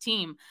with this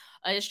team.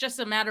 It's just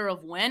a matter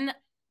of when.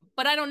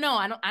 But I don't know.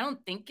 I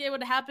don't think it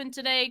would happen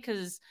today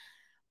because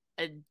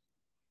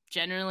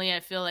generally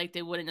I feel like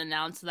they wouldn't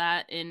announce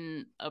that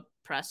in a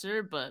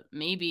presser. But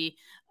maybe.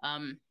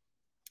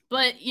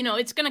 But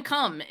it's gonna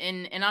come,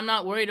 and I'm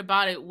not worried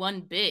about it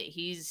one bit.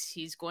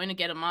 He's going to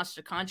get a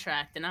monster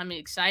contract, and I'm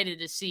excited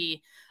to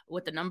see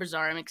what the numbers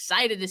are. I'm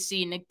excited to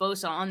see Nick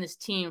Bosa on this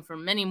team for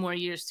many more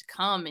years to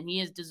come, and he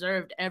has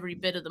deserved every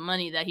bit of the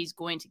money that he's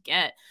going to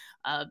get.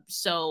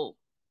 So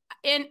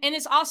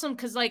it's awesome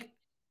because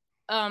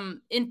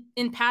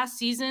in past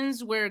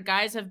seasons where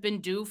guys have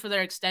been due for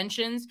their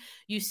extensions,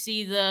 you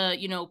see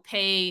the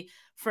pay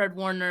Fred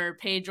Warner,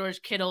 pay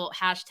George Kittle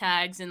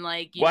hashtags, and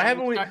why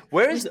haven't we?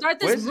 Where's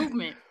this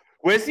movement?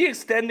 Where's the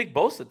extend Nick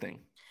Bosa thing?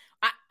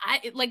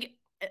 I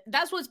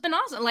that's what's been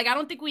awesome. Like, I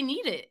don't think we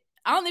need it.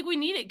 I don't think we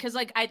need it because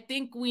I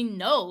think we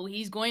know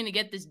he's going to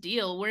get this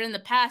deal. Where in the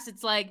past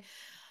it's like,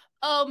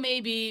 oh,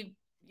 maybe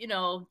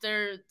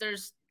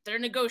they're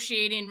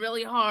negotiating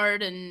really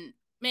hard and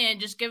man,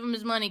 just give him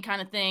his money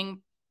kind of thing.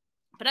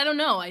 But I don't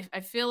know. I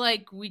feel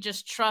like we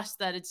just trust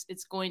that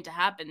it's going to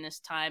happen this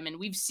time, and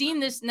we've seen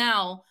this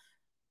now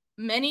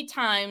many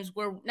times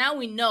where now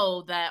we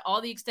know that all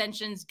the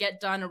extensions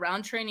get done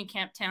around training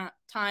camp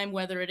time,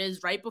 whether it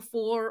is right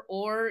before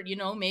or,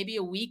 maybe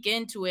a week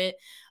into it.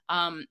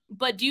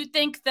 But do you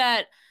think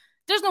that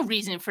there's no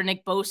reason for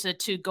Nick Bosa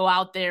to go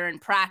out there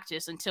and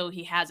practice until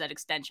he has that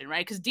extension,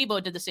 right? Because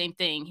Deebo did the same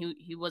thing.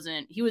 He was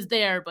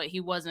there, but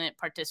he wasn't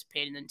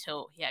participating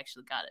until he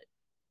actually got it.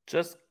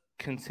 Just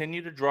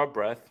continue to draw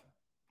breath,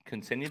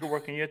 continue to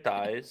work on your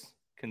thighs,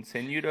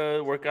 continue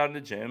to work out in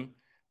the gym.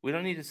 We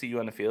don't need to see you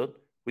on the field.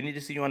 We need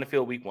to see you on the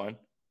field week 1.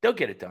 They'll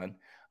get it done.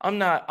 I'm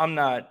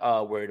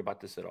not worried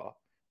about this at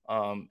all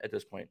at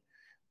this point.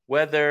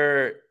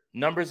 Whether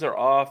numbers are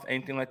off,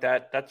 anything like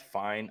that, that's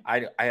fine.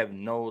 I have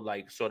no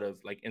sort of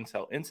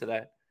intel into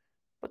that,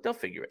 but they'll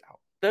figure it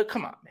out.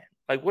 Come on, man.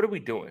 Like, what are we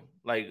doing?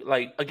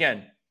 Like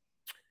again,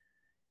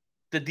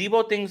 the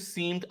Deebo thing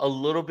seemed a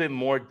little bit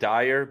more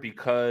dire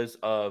because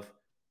of,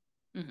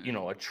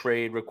 a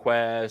trade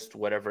request,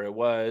 whatever it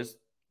was.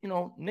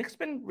 Nick's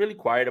been really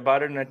quiet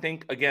about it. And I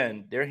think,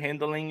 again, they're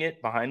handling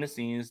it behind the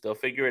scenes. They'll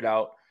figure it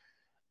out.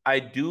 I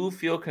do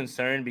feel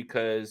concerned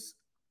because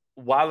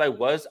while I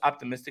was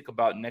optimistic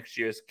about next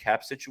year's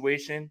cap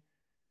situation,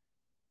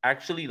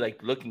 actually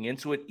looking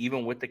into it,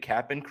 even with the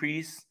cap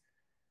increase,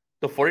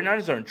 the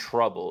 49ers are in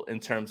trouble in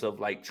terms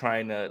of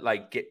trying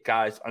to get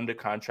guys under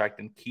contract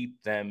and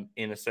keep them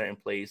in a certain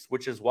place,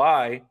 which is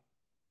why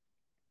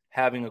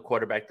having a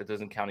quarterback that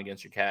doesn't count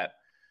against your cap,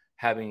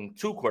 having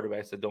two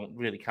quarterbacks that don't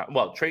really count.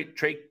 Well,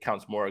 Trey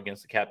counts more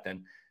against the cap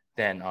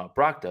than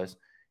Brock does,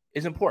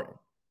 is important.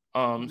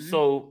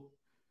 So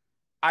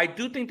I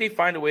do think they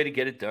find a way to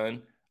get it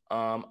done.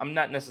 I'm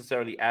not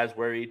necessarily as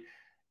worried.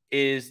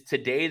 Is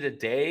today the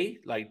day,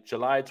 like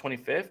July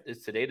 25th,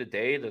 is today the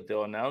day that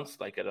they'll announce,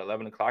 like at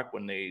 11 o'clock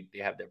when they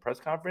have their press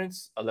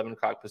conference, 11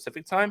 o'clock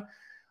Pacific time?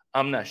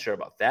 I'm not sure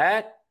about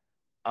that,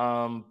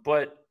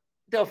 but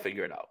they'll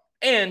figure it out.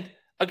 And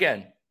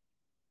again,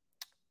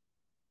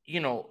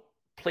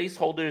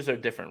 placeholders are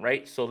different,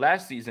 right? So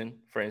last season,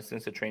 for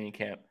instance, a training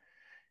camp,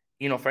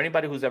 for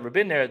anybody who's ever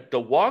been there, the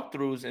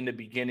walkthroughs in the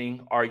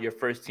beginning are your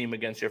first team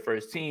against your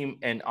first team.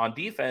 And on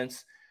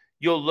defense,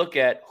 you'll look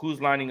at who's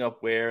lining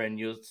up where, and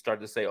you'll start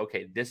to say,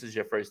 okay, this is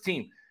your first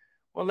team.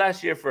 Well,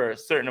 last year, for a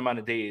certain amount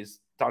of days,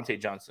 Dante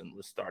Johnson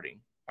was starting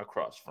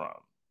across from,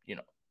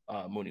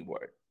 Mooney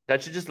Ward.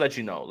 That should just let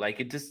you know. Like,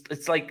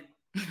 it's like,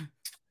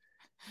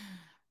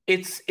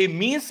 it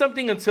means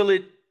something until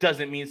it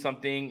doesn't mean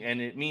something,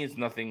 and it means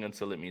nothing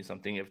until it means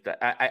something. If that,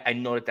 I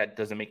know that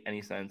doesn't make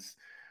any sense,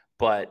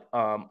 but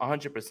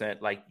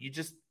 100%, like you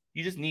just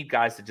need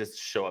guys to just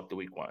show up the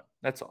week one.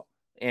 That's all.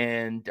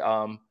 And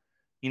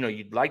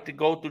you'd like to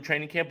go through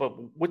training camp, but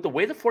with the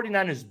way the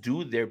 49ers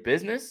do their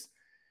business,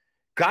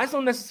 guys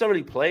don't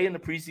necessarily play in the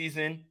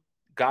preseason.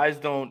 Guys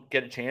don't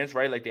get a chance,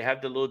 right? Like they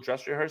have the little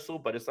dress rehearsal,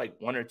 but it's like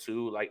one or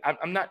two. Like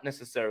I'm not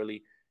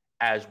necessarily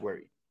as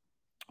worried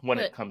when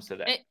it comes to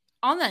that.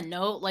 On that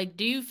note, like,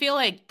 do you feel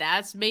like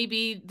that's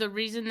maybe the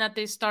reason that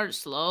they start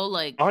slow?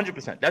 Like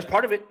 100%. That's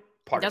part of it.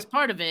 That's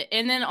part of it.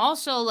 And then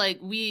also, like,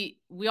 we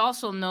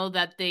also know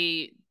that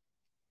they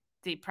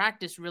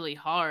practice really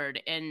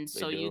hard, and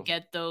so you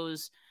get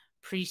those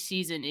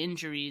preseason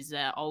injuries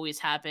that always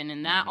happen,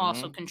 and that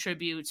also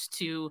contributes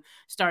to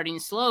starting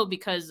slow,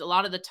 because a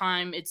lot of the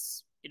time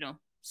it's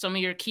some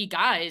of your key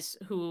guys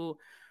who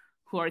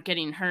are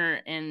getting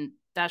hurt, and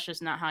that's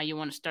just not how you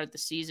want to start the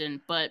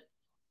season. But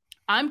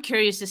I'm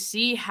curious to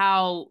see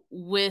how,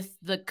 with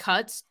the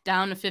cuts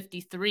down to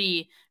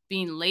 53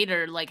 being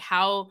later, like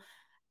how,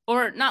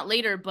 or not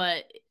later,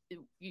 but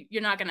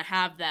you're not going to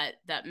have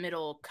that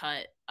middle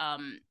cut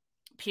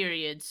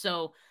period.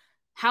 So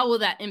how will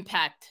that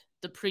impact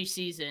the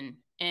preseason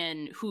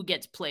and who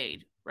gets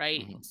played,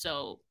 right?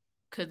 So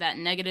could that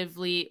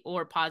negatively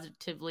or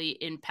positively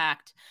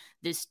impact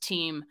this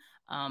team?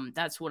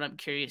 That's what I'm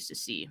curious to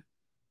see.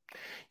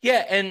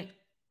 Yeah, and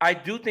I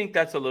do think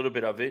that's a little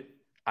bit of it.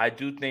 I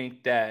do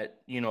think that,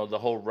 the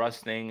whole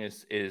rust thing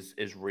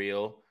is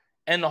real.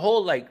 And the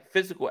whole like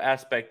physical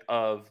aspect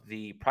of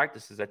the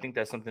practices, I think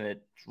that's something that's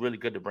really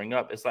good to bring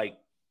up. It's like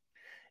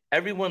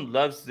everyone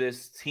loves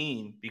this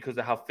team because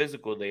of how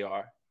physical they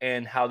are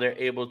and how they're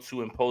able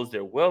to impose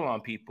their will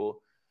on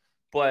people.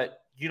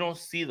 But you don't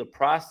see the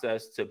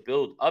process to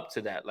build up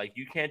to that. Like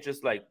you can't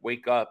just like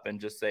wake up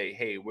and just say,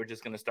 hey, we're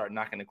just going to start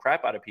knocking the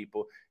crap out of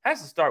people. It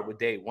has to start with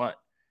day one.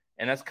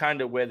 And that's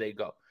kind of where they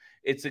go.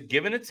 It's a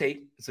give and a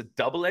take. It's a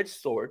double-edged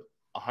sword,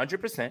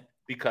 100%,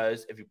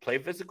 because if you play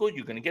physical,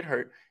 you're going to get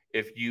hurt.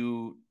 If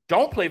you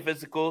don't play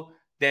physical,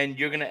 then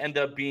you're going to end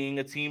up being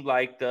a team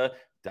like the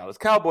Dallas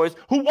Cowboys,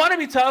 who want to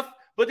be tough,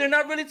 but they're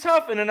not really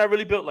tough, and they're not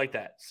really built like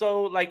that.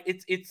 So, like,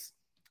 it's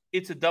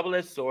a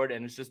double-edged sword,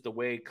 and it's just the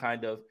way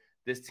kind of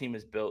this team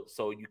is built.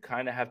 So you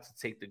kind of have to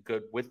take the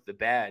good with the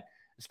bad,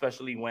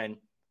 especially when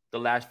the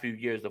last few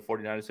years the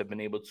 49ers have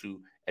been able to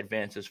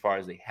advance as far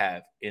as they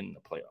have in the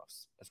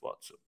playoffs as well,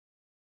 too.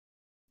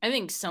 I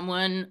think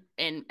someone,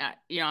 and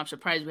I'm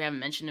surprised we haven't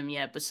mentioned him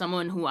yet, but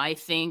someone who I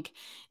think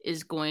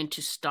is going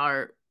to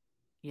start,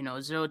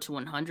 0 to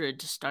 100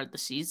 to start the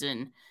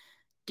season,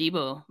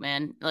 Deebo,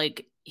 man.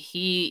 Like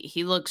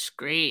he looks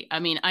great. I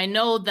mean, I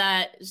know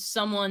that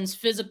someone's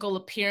physical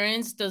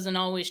appearance doesn't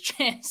always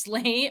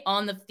translate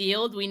on the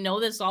field. We know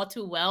this all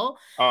too well.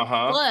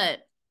 But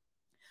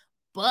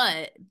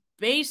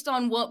based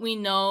on what we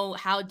know,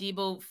 how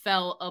Deebo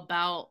felt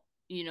about,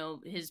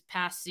 his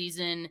past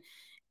season,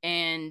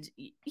 and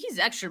he's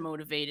extra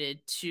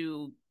motivated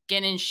to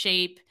get in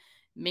shape,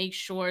 make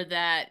sure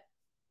that,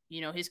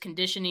 his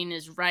conditioning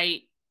is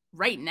right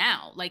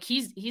now. Like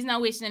he's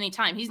not wasting any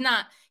time. He's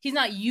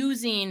not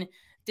using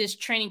this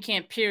training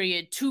camp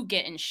period to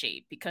get in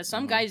shape, because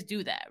some guys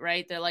do that,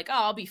 right? They're like, oh,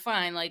 I'll be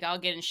fine. Like I'll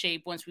get in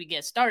shape once we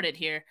get started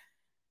here.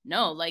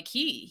 No, like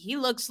he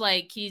looks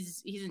like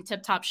he's in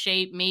tip top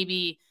shape.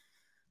 Maybe,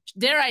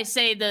 dare I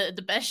say,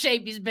 the best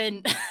shape he's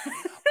been.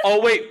 Oh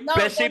wait, no,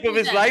 best shape of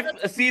his life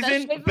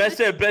season? Best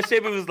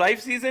shape of his life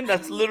season?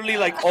 That's literally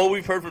like all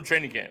we've heard from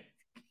training camp.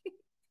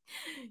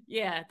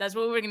 Yeah, that's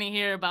what we're going to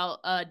hear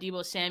about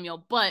Deebo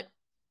Samuel. But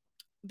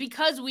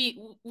because we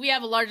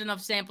have a large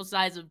enough sample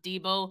size of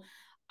Deebo,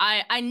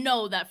 I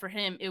know that for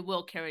him it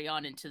will carry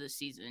on into the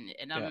season,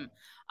 and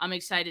I'm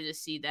excited to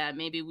see that.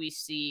 Maybe we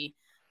see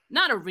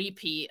not a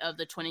repeat of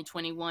the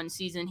 2021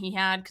 season he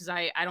had, because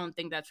I don't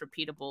think that's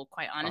repeatable,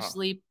 quite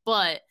honestly.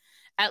 But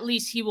at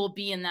least he will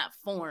be in that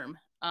form.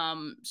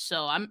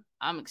 So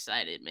I'm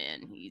excited,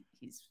 man.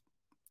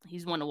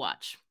 He's one to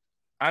watch.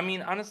 I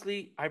mean,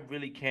 honestly, I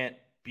really can't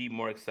be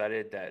more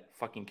excited that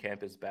fucking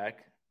camp is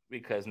back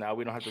because now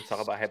we don't have to talk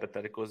about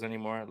hypotheticals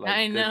anymore. I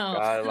Like, good know.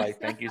 God, like,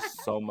 thank you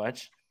so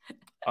much.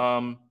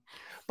 Um,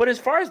 but as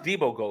far as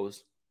Debo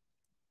goes,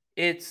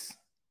 it's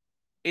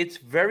it's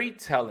very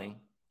telling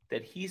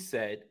that he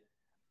said,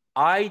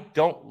 "I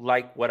don't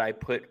like what I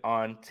put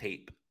on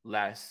tape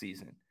last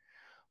season."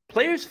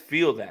 Players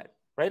feel that,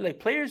 right? Like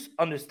players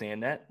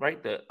understand that,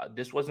 right?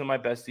 This wasn't my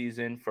best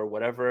season for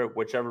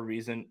whichever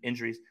reason,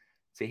 injuries.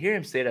 To hear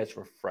him say that's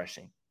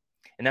refreshing.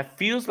 And that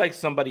feels like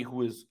somebody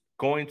who is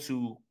going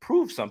to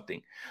prove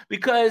something.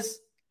 Because,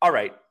 all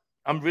right,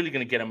 I'm really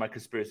going to get on my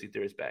conspiracy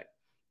theorist back.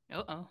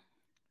 Uh-oh.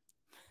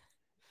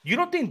 You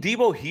don't think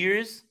Debo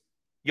hears,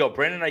 yo,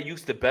 Brandon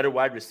Ayuk's the better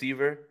wide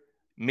receiver?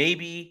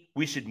 Maybe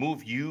we should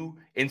move you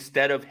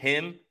instead of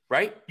him,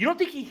 right? You don't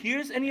think he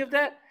hears any of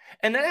that?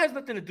 And that has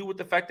nothing to do with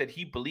the fact that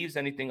he believes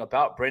anything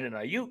about Brandon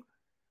Ayuk.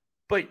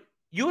 But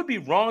you would be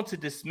wrong to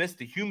dismiss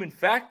the human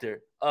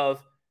factor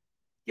of,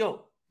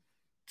 yo,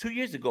 2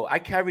 years ago, I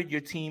carried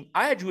your team.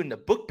 I had you in the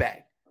book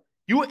bag.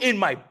 You were in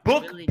my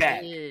book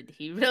bag.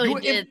 He really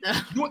did.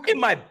 You were in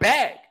my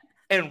bag.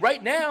 And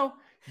right now,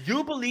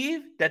 you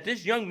believe that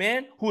this young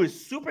man who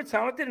is super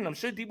talented, and I'm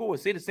sure Debo would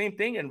say the same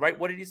thing. And right,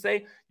 what did he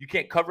say? You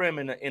can't cover him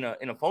in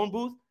a phone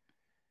booth.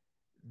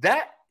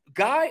 That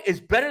guy is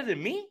better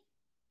than me.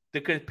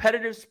 The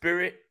competitive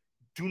spirit,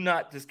 do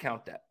not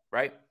discount that,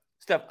 right?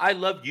 Steph, I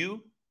love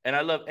you, and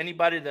I love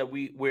anybody that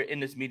we're in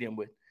this medium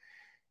with.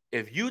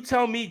 If you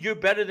tell me you're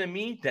better than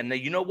me, then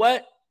you know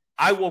what?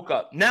 I woke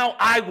up. Now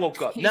I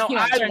woke up. Now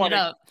I want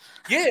to.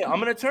 Yeah, I'm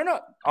going to turn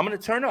up. I'm going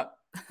to turn up.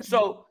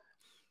 So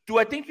do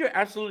I think you're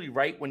absolutely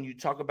right when you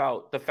talk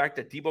about the fact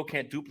that Debo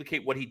can't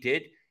duplicate what he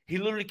did? He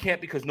literally can't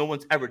because no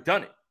one's ever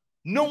done it.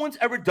 No one's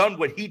ever done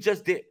what he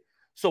just did.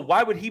 So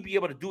why would he be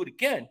able to do it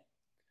again?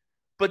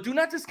 But do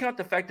not discount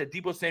the fact that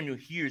Debo Samuel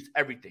hears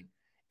everything.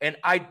 And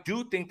I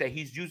do think that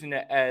he's using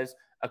that as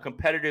a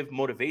competitive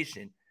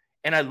motivation.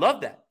 And I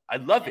love that. I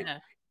love it.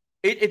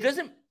 It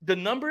doesn't, the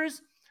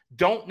numbers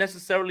don't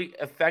necessarily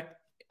affect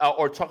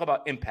or talk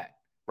about impact,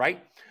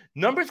 right?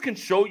 Numbers can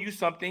show you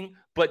something,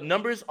 but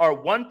numbers are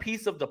one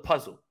piece of the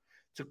puzzle.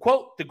 To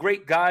quote the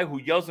great guy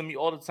who yells at me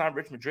all the time,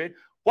 Rich Madrid,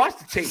 watch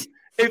the tape.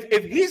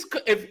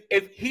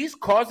 If he's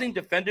causing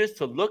defenders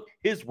to look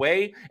his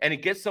way and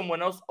it gets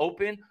someone else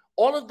open,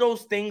 all of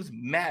those things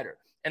matter.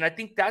 And I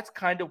think that's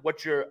kind of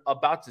what you're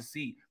about to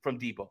see from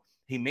Debo.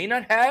 He may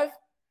not have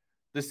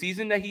the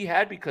season that he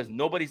had because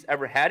nobody's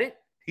ever had it.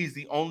 He's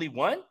the only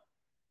one.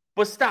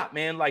 But stop,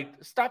 man.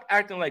 Like, stop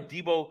acting like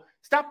Debo.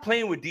 Stop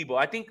playing with Debo.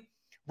 I think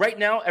right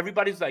now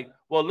everybody's like,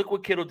 well, look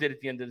what Kittle did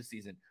at the end of the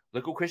season.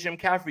 Look what Christian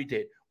McCaffrey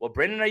did. Well,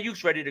 Brandon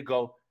Ayuk's ready to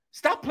go.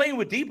 Stop playing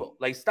with Debo.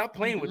 Like, stop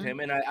playing with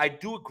him. And I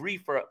do agree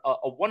for a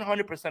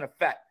 100%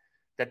 effect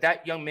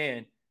that young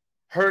man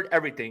heard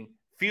everything,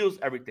 feels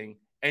everything,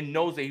 and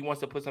knows that he wants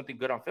to put something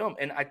good on film.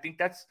 And I think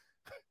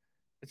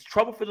it's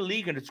trouble for the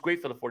league, and it's great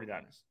for the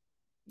 49ers.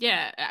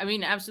 Yeah, I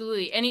mean,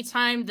 absolutely.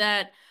 Anytime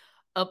that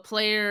a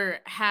player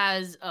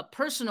has a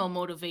personal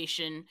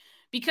motivation,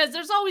 because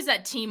there's always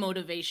that team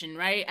motivation,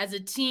 right? As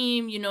a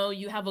team,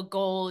 you have a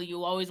goal,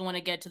 you always want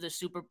to get to the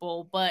Super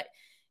Bowl, but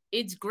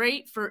it's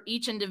great for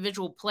each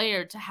individual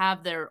player to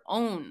have their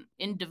own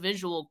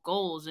individual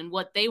goals and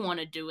what they want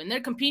to do. And they're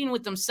competing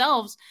with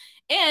themselves.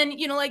 And,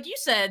 like you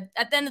said,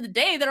 at the end of the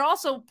day, they're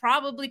also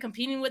probably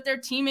competing with their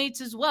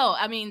teammates as well.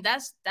 I mean,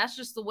 that's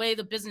just the way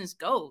the business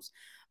goes,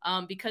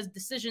 because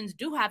decisions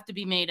do have to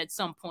be made at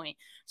some point.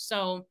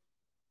 So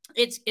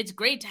it's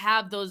great to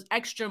have those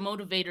extra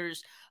motivators.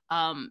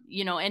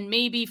 And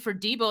maybe for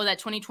Debo, that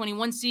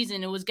 2021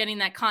 season, it was getting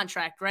that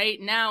contract, right?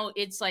 Now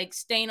it's like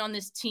staying on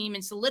this team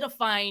and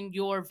solidifying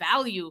your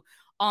value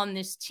on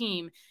this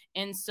team.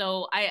 And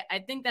so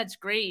I think that's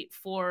great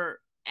for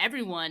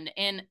everyone.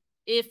 And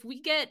if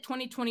we get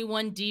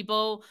 2021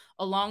 Debo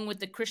along with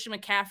the Christian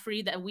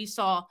McCaffrey that we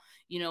saw,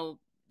 the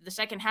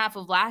second half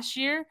of last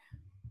year,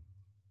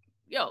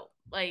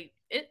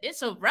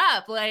 it's a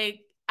wrap.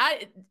 Like,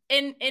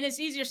 and it's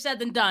easier said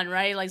than done,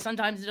 right? Like,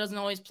 sometimes it doesn't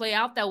always play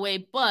out that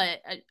way.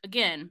 But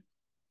again,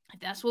 if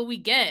that's what we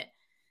get,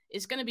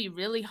 it's going to be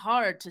really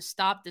hard to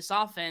stop this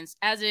offense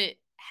as it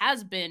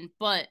has been.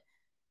 But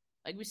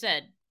like we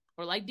said,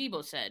 or like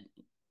Debo said,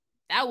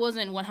 that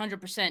wasn't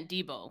 100%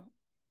 Debo.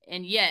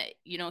 And yet,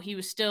 he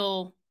was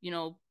still, he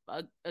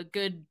had a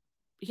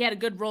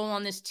good role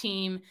on this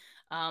team.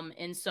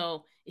 And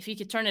so if he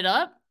could turn it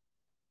up,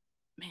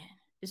 man,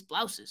 it's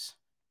blouses.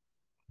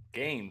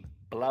 Game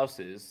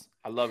blouses.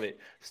 I love it.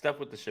 Stuff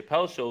with the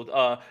Chappelle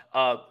Show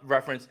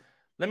reference.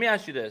 Let me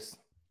ask you this,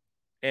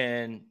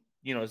 and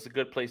it's a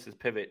good place to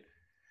pivot.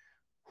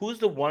 Who's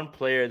the one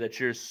player that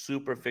you're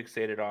super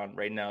fixated on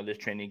right now this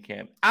training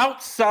camp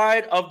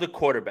outside of the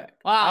quarterback?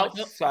 Wow!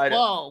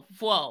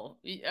 Whoa!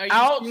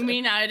 Are you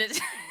mean I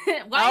just?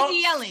 Why is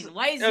he yelling?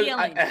 Why is he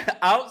yelling?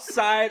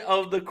 Outside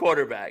of the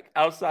quarterback.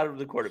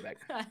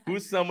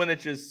 Who's someone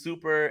that you're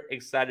super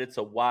excited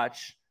to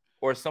watch,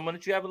 or someone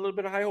that you have a little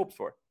bit of high hopes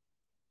for?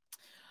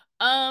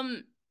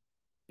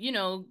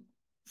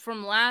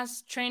 from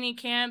last training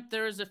camp,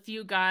 there was a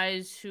few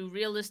guys who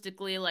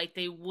realistically, like,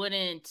 they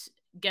wouldn't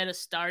get a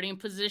starting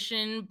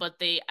position, but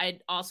I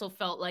also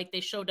felt like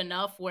they showed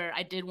enough where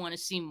I did want to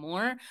see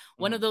more.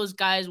 One of those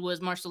guys was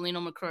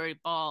Marcelino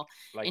McCurry-Ball,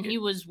 and he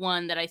was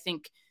one that I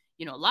think,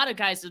 a lot of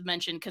guys have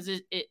mentioned because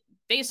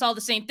they saw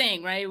the same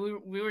thing, right?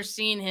 We were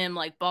seeing him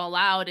like ball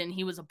out, and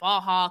he was a ball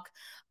hawk.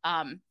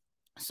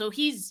 So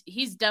he's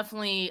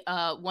definitely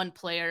one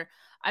player.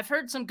 I've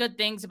heard some good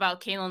things about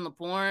Kalen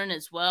LeBourne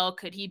as well.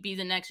 Could he be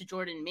the next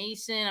Jordan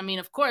Mason? I mean,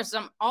 of course,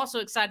 I'm also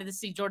excited to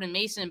see Jordan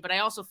Mason, but I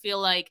also feel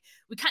like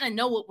we kind of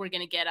know what we're going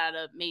to get out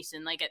of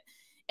Mason.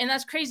 And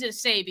that's crazy to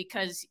say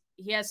because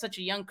he has such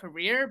a young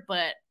career,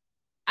 but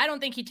I don't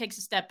think he takes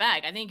a step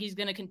back. I think he's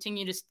going to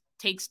continue to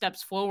take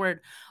steps forward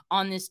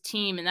on this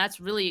team, and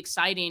that's really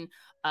exciting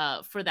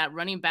for that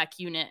running back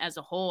unit as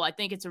a whole. I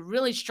think it's a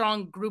really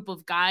strong group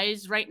of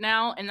guys right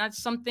now, and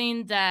that's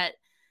something that,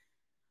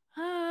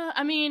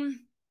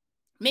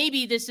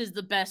 maybe this is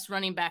the best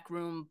running back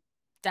room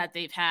that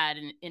they've had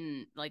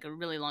in like a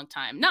really long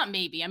time. Not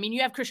maybe. I mean,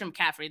 you have Christian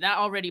McCaffrey. That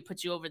already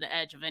puts you over the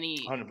edge of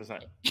any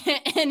 100%.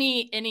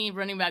 any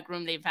running back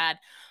room they've had.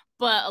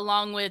 But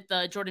along with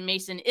Jordan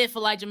Mason, if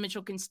Elijah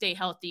Mitchell can stay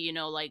healthy,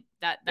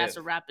 that's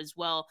a wrap as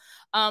well.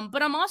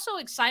 But I'm also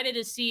excited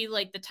to see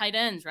like the tight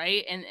ends,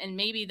 right? And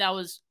maybe that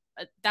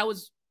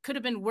could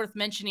have been worth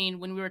mentioning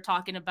when we were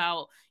talking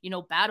about,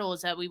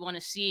 battles that we want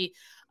to see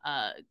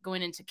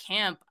going into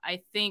camp.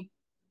 I think,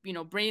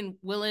 Brayden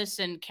Willis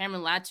and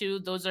Cameron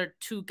Latu, those are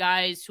two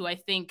guys who I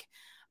think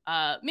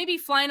maybe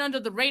flying under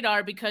the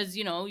radar because,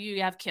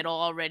 you have Kittle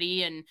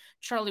already and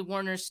Charlie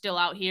Warner's still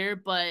out here.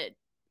 But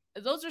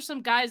those are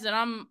some guys that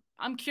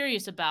I'm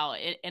curious about,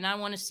 and I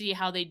want to see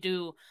how they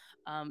do,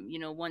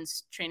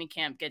 once training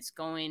camp gets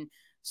going.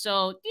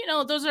 So,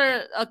 those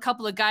are a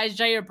couple of guys.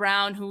 Jair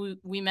Brown, who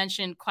we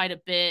mentioned quite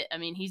a bit. I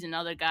mean, he's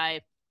another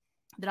guy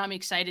that I'm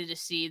excited to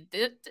see.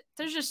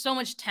 There's just so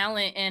much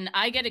talent, and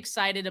I get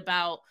excited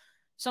about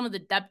some of the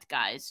depth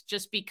guys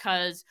just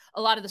because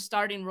a lot of the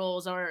starting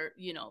roles are,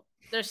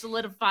 they're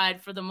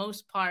solidified for the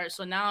most part.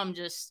 So now I'm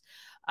just,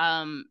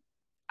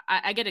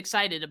 I get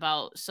excited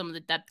about some of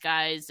the depth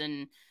guys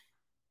and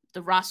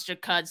the roster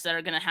cuts that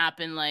are going to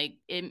happen. Like,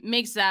 it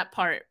makes that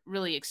part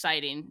really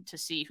exciting to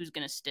see who's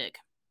going to stick.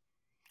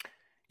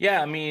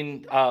 Yeah, I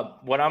mean,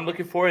 what I'm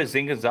looking for is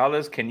Zane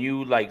Gonzalez. Can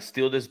you like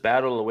steal this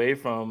battle away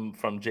from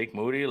Jake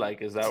Moody?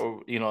 Like, is that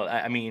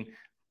I mean,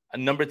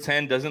 number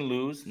 10 doesn't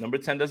lose. Number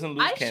 10 doesn't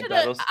lose camp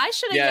battles. I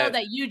should have yelled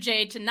at you,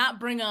 Jay, to not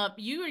bring up.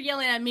 You were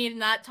yelling at me to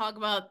not talk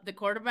about the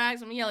quarterbacks.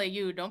 I'm gonna yell at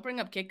you. Don't bring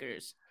up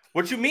kickers.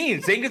 What you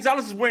mean? Zane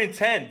Gonzalez is wearing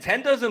 10.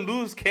 10 doesn't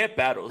lose camp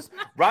battles.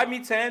 Ride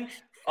me 10.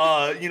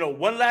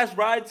 One last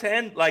ride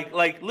 10.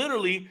 Like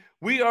literally,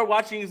 we are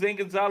watching Zane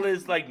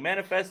Gonzalez like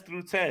manifest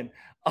through 10.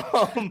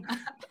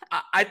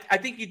 I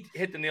think you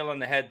hit the nail on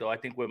the head, though. I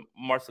think with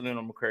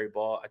Marcelino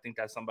McCurry-Ball, I think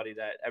that's somebody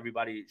that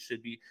everybody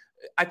should be.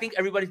 I think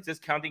everybody's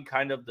discounting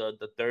kind of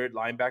the third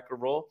linebacker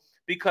role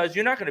because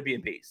you're not going to be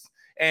in base.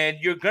 And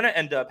you're going to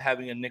end up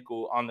having a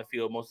nickel on the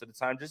field most of the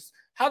time, just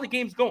how the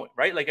game's going,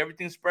 right? Like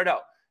everything's spread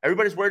out.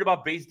 Everybody's worried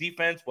about base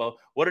defense. Well,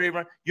 what are they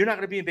running? You're not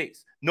going to be in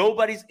base.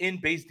 Nobody's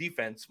in base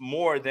defense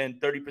more than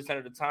 30%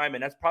 of the time,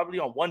 and that's probably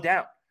on one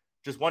down,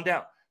 just one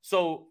down.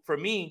 So for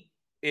me,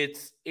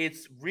 it's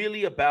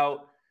really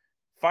about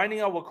finding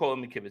out what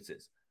Colton McKivitz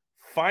is,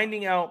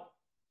 finding out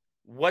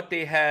what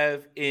they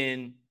have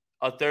in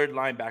a third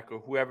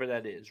linebacker, whoever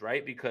that is,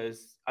 right?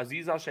 Because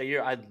Azeez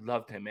Al-Shaair, I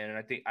loved him, man,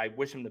 and I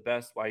wish him the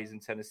best while he's in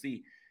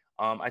Tennessee.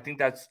 I think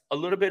that's a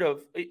little bit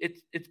of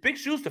it's big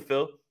shoes to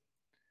fill,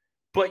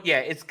 but yeah,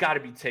 it's got to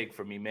be Tig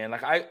for me, man.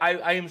 Like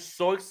I am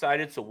so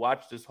excited to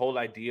watch this whole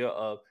idea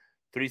of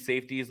three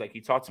safeties, like he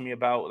talked to me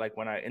about, like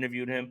when I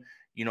interviewed him.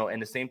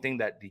 And the same thing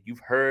that you've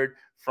heard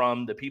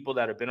from the people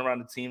that have been around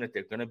the team, that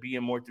they're going to be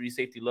in more three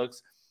safety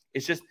looks.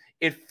 It's just,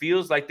 it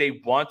feels like they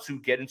want to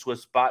get into a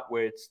spot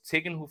where it's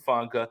Tig and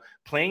Hufanga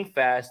playing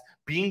fast,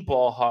 being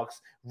ball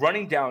hawks,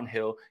 running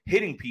downhill,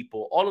 hitting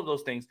people, all of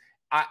those things.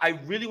 I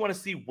really want to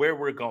see where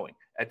we're going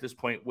at this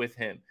point with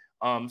him.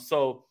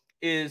 So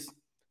is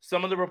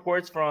some of the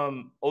reports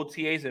from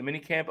OTAs and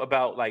minicamp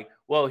about like,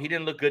 well, he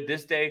didn't look good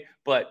this day,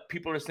 but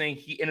people are saying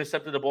he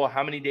intercepted the ball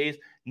how many days?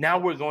 Now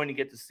we're going to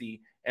get to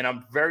see. And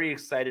I'm very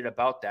excited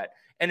about that.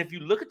 And if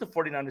you look at the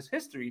 49ers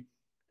history,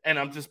 and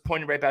I'm just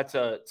pointing right back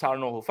to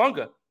Talanoa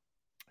Hufanga,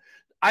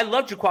 I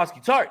love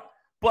Jaquiski Tartt,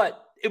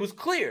 but it was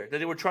clear that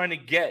they were trying to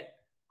get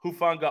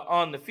Hufanga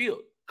on the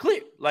field.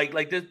 Clear.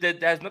 Like that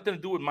has nothing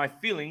to do with my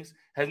feelings,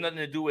 has nothing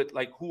to do with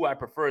like who I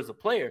prefer as a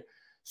player.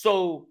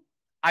 So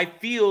I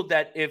feel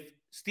that if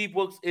Steve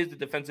Wilks is the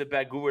defensive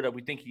back guru that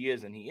we think he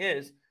is, and he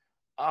is,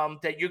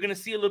 that you're going to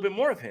see a little bit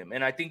more of him.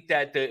 And I think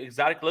that the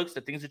exotic looks, the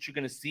things that you're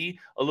going to see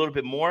a little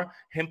bit more,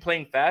 him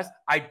playing fast,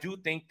 I do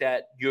think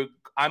that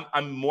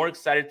I'm more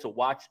excited to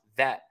watch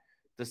that,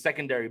 the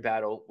secondary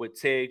battle with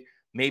Tig.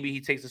 Maybe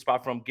he takes the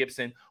spot from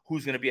Gibson,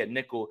 who's going to be at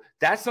nickel.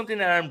 That's something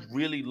that I'm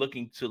really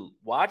looking to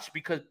watch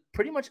because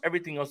pretty much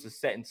everything else is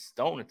set in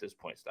stone at this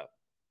point, stuff.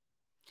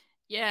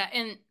 Yeah,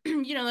 and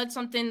that's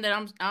something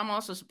that I'm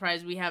also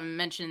surprised we haven't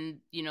mentioned.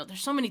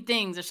 There's so many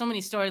things, there's so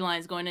many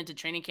storylines going into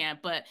training camp,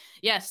 but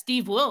yeah,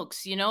 Steve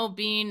Wilks,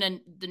 being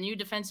the new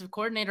defensive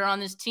coordinator on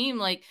this team,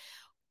 like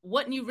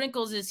what new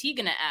wrinkles is he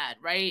going to add,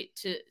 right,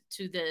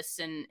 to this,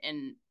 and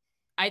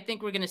I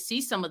think we're going to see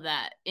some of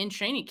that in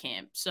training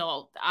camp.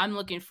 So I'm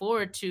looking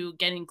forward to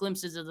getting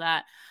glimpses of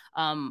that.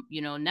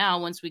 Now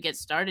once we get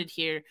started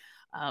here.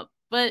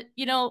 But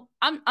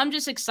I'm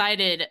just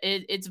excited.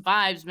 It's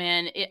vibes,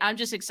 man. I'm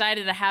just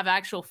excited to have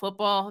actual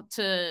football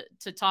to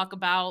talk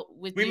about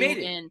with We you, made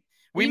it. and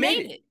We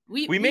made it.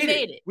 We made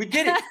it. We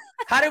did it.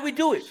 How did we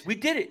do it? We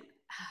did it.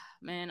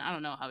 Man, I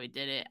don't know how we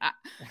did it.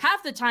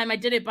 Half the time I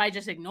did it by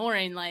just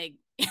ignoring like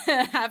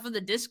half of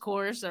the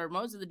discourse or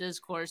most of the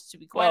discourse, to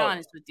be quite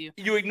honest with you.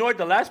 You ignored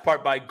the last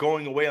part by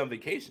going away on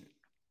vacation.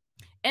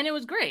 And it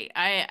was great.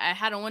 I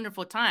had a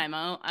wonderful time.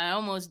 I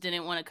almost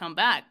didn't want to come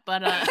back,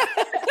 but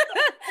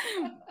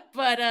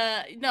but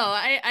no,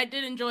 I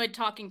did enjoy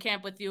talking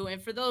camp with you.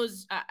 And for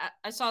those,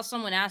 I saw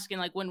someone asking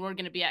like when we're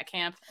gonna be at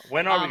camp.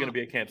 When are we gonna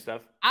be at camp,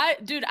 Steph?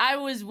 I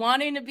was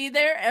wanting to be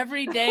there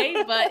every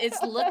day, but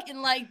it's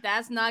looking like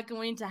that's not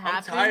going to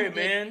happen. I'm tired,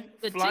 man.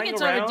 The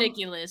tickets are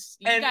ridiculous.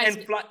 You guys,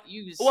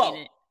 you've seen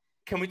it.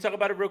 Can we talk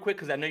about it real quick?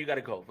 Because I know you got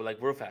to go, but like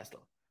real fast though.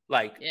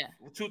 Like, yeah.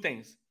 Two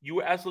things. You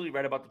were absolutely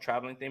right about the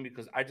traveling thing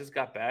because I just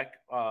got back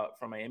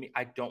from Miami.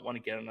 I don't want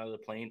to get on another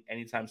plane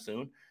anytime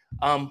soon.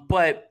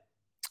 But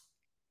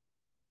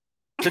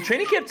the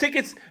training camp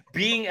tickets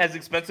being as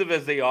expensive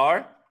as they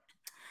are,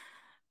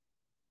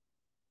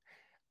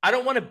 I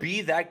don't want to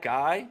be that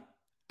guy,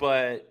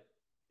 but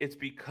it's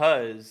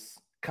because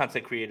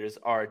content creators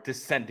are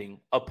descending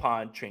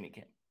upon training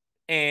camp.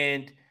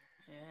 And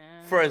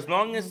for as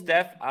long as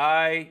Steph,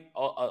 a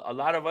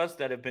lot of us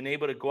that have been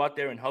able to go out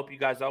there and help you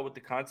guys out with the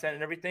content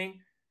and everything,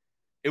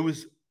 it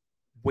was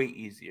way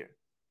easier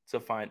to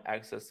find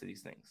access to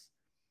these things.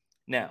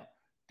 Now,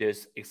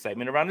 there's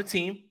excitement around the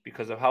team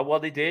because of how well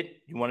they did.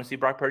 You want to see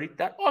Brock Purdy?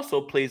 That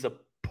also plays a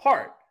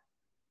part.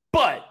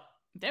 But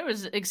there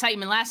was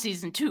excitement last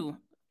season too.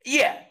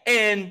 Yeah,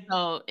 and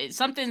so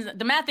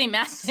the math ain't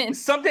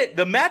mathing.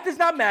 The math is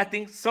not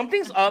mathing.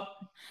 Something's up.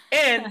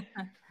 And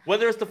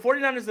whether it's the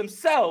 49ers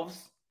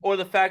themselves or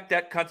the fact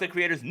that content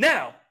creators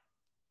now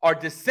are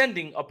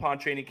descending upon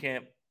training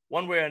camp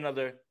one way or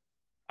another,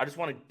 I just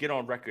want to get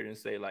on record and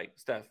say, like,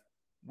 Steph,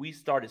 we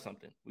started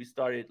something. We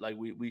started, like,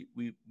 we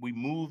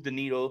moved the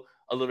needle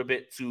a little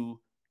bit to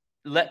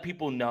let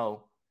people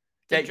know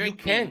that you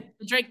can.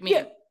 The Drake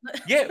meme.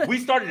 Yeah, we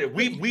started it.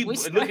 We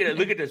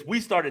look at this. We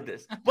started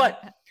this.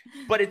 But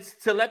it's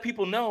to let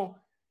people know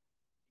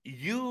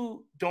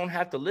you don't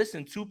have to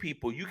listen to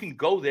people. You can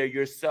go there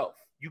yourself.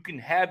 You can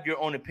have your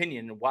own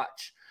opinion and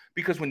watch.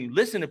 Because when you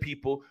listen to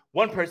people,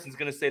 one person's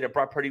going to say that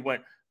Brock Purdy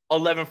went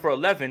 11 for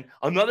 11.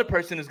 Another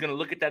person is going to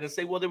look at that and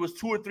say, well, there was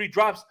 2 or 3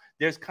 drops.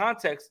 There's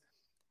context.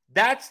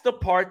 That's the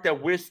part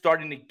that we're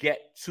starting to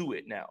get to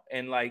it now.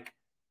 And, like,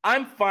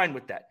 I'm fine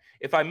with that.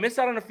 If I miss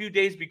out on a few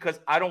days because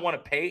I don't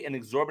want to pay an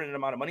exorbitant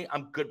amount of money,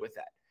 I'm good with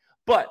that.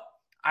 But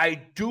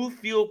I do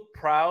feel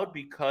proud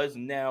because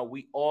now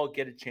we all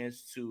get a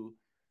chance to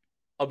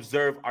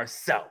observe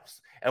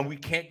ourselves. And we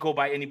can't go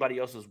by anybody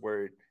else's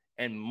word.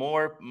 And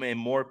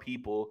more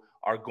people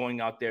are going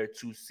out there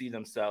to see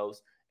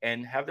themselves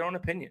and have their own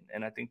opinion.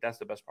 And I think that's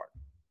the best part.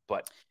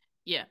 But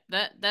yeah,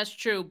 that's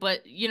true.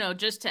 But,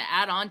 just to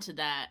add on to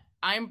that,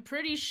 I'm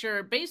pretty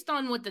sure based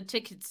on what the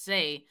tickets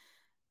say,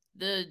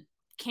 the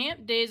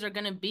camp days are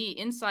going to be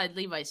inside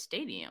Levi's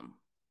Stadium.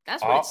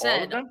 That's what it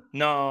said.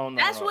 No.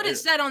 That's what it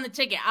said on the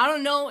ticket. I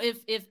don't know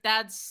if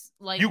that's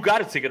like. You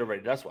got a ticket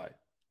already. That's why.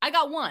 I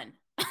got one.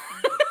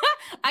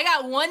 I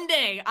got one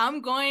day.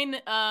 I'm going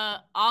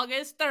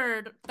August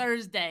 3rd,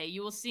 Thursday.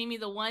 You will see me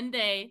the one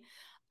day.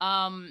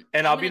 And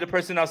I'll be the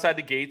person outside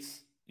the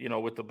gates,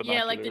 with the binoculars.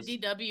 Yeah, like the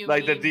DW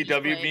like meme. The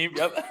DW meme,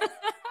 yep.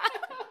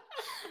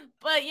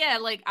 But yeah,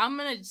 like I'm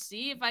going to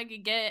see if I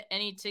could get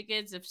any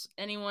tickets. If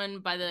anyone,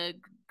 by the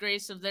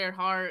grace of their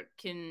heart,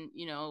 can't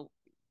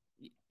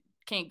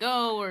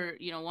go or,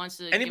 wants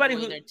to give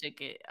away their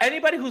ticket.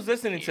 Anybody who's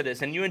listening to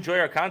this and you enjoy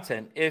our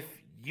content, if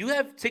you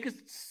have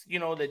tickets,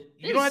 that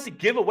you don't have to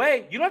give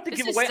away. You don't have to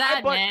give away.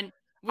 Sad, man.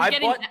 We're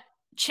getting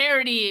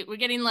charity. We're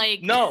getting like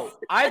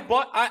I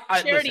bought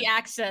charity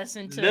access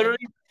into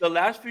literally the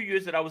last few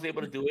years that I was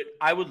able to do it.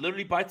 I would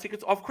literally buy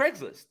tickets off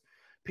Craigslist.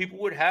 People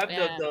would have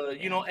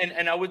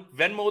and I would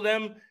Venmo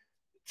them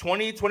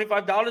 $20,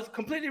 $25,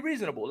 completely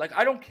reasonable. Like,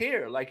 I don't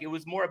care. Like, it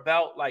was more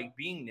about like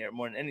being there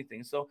more than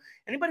anything. So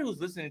anybody who's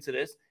listening to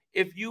this,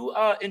 if you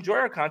enjoy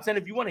our content,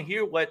 if you want to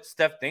hear what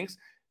Steph thinks,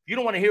 if you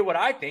don't want to hear what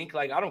I think,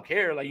 like, I don't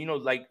care. Like,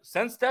 like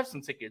send Steph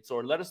some tickets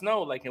or let us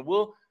know. Like, and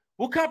we'll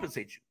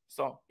compensate you.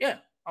 So yeah,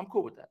 I'm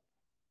cool with that.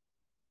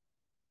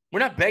 We're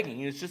not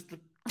begging. It's just the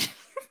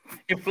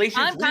inflation.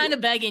 I'm kind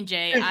of begging,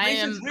 Jay. I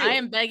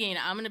am begging.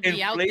 I'm going to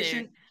be out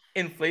there.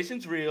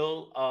 Inflation's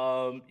real,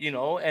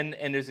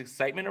 and there's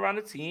excitement around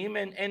the team,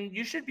 and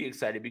you should be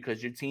excited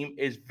because your team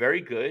is very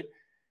good,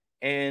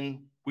 and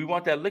We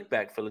want that lick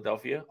back,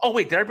 Philadelphia. Oh,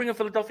 wait, did I bring up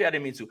Philadelphia? I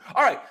didn't mean to.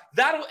 All right,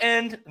 that'll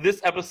end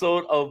this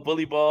episode of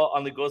Bully Ball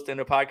on the Gold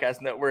Standard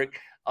Podcast Network.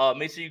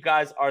 Make sure you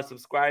guys are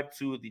subscribed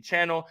to the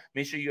channel.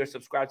 Make sure you are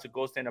subscribed to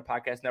Gold Standard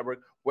Podcast Network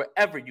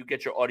wherever you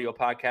get your audio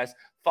podcasts.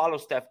 Follow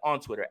Steph on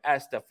Twitter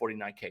at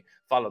Steph49K.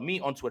 Follow me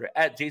on Twitter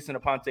at Jason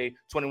Aponte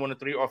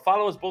 21-3, or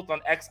follow us both on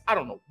X. I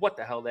don't know what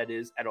the hell that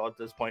is at all at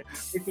this point.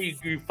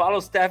 If you follow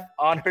Steph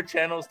on her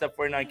channel,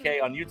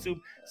 Steph49K on YouTube.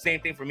 Same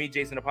thing for me,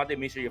 Jason Aponte.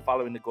 Make sure you're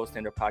following the Gold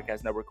Standard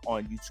Podcast Network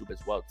on YouTube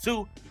as well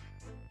too.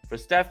 For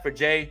Steph, for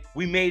Jay,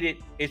 we made it.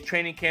 It's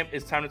training camp.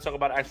 It's time to talk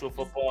about actual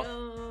football.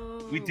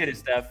 We did it,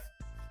 Steph.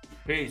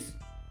 Peace.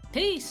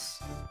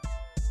 Peace.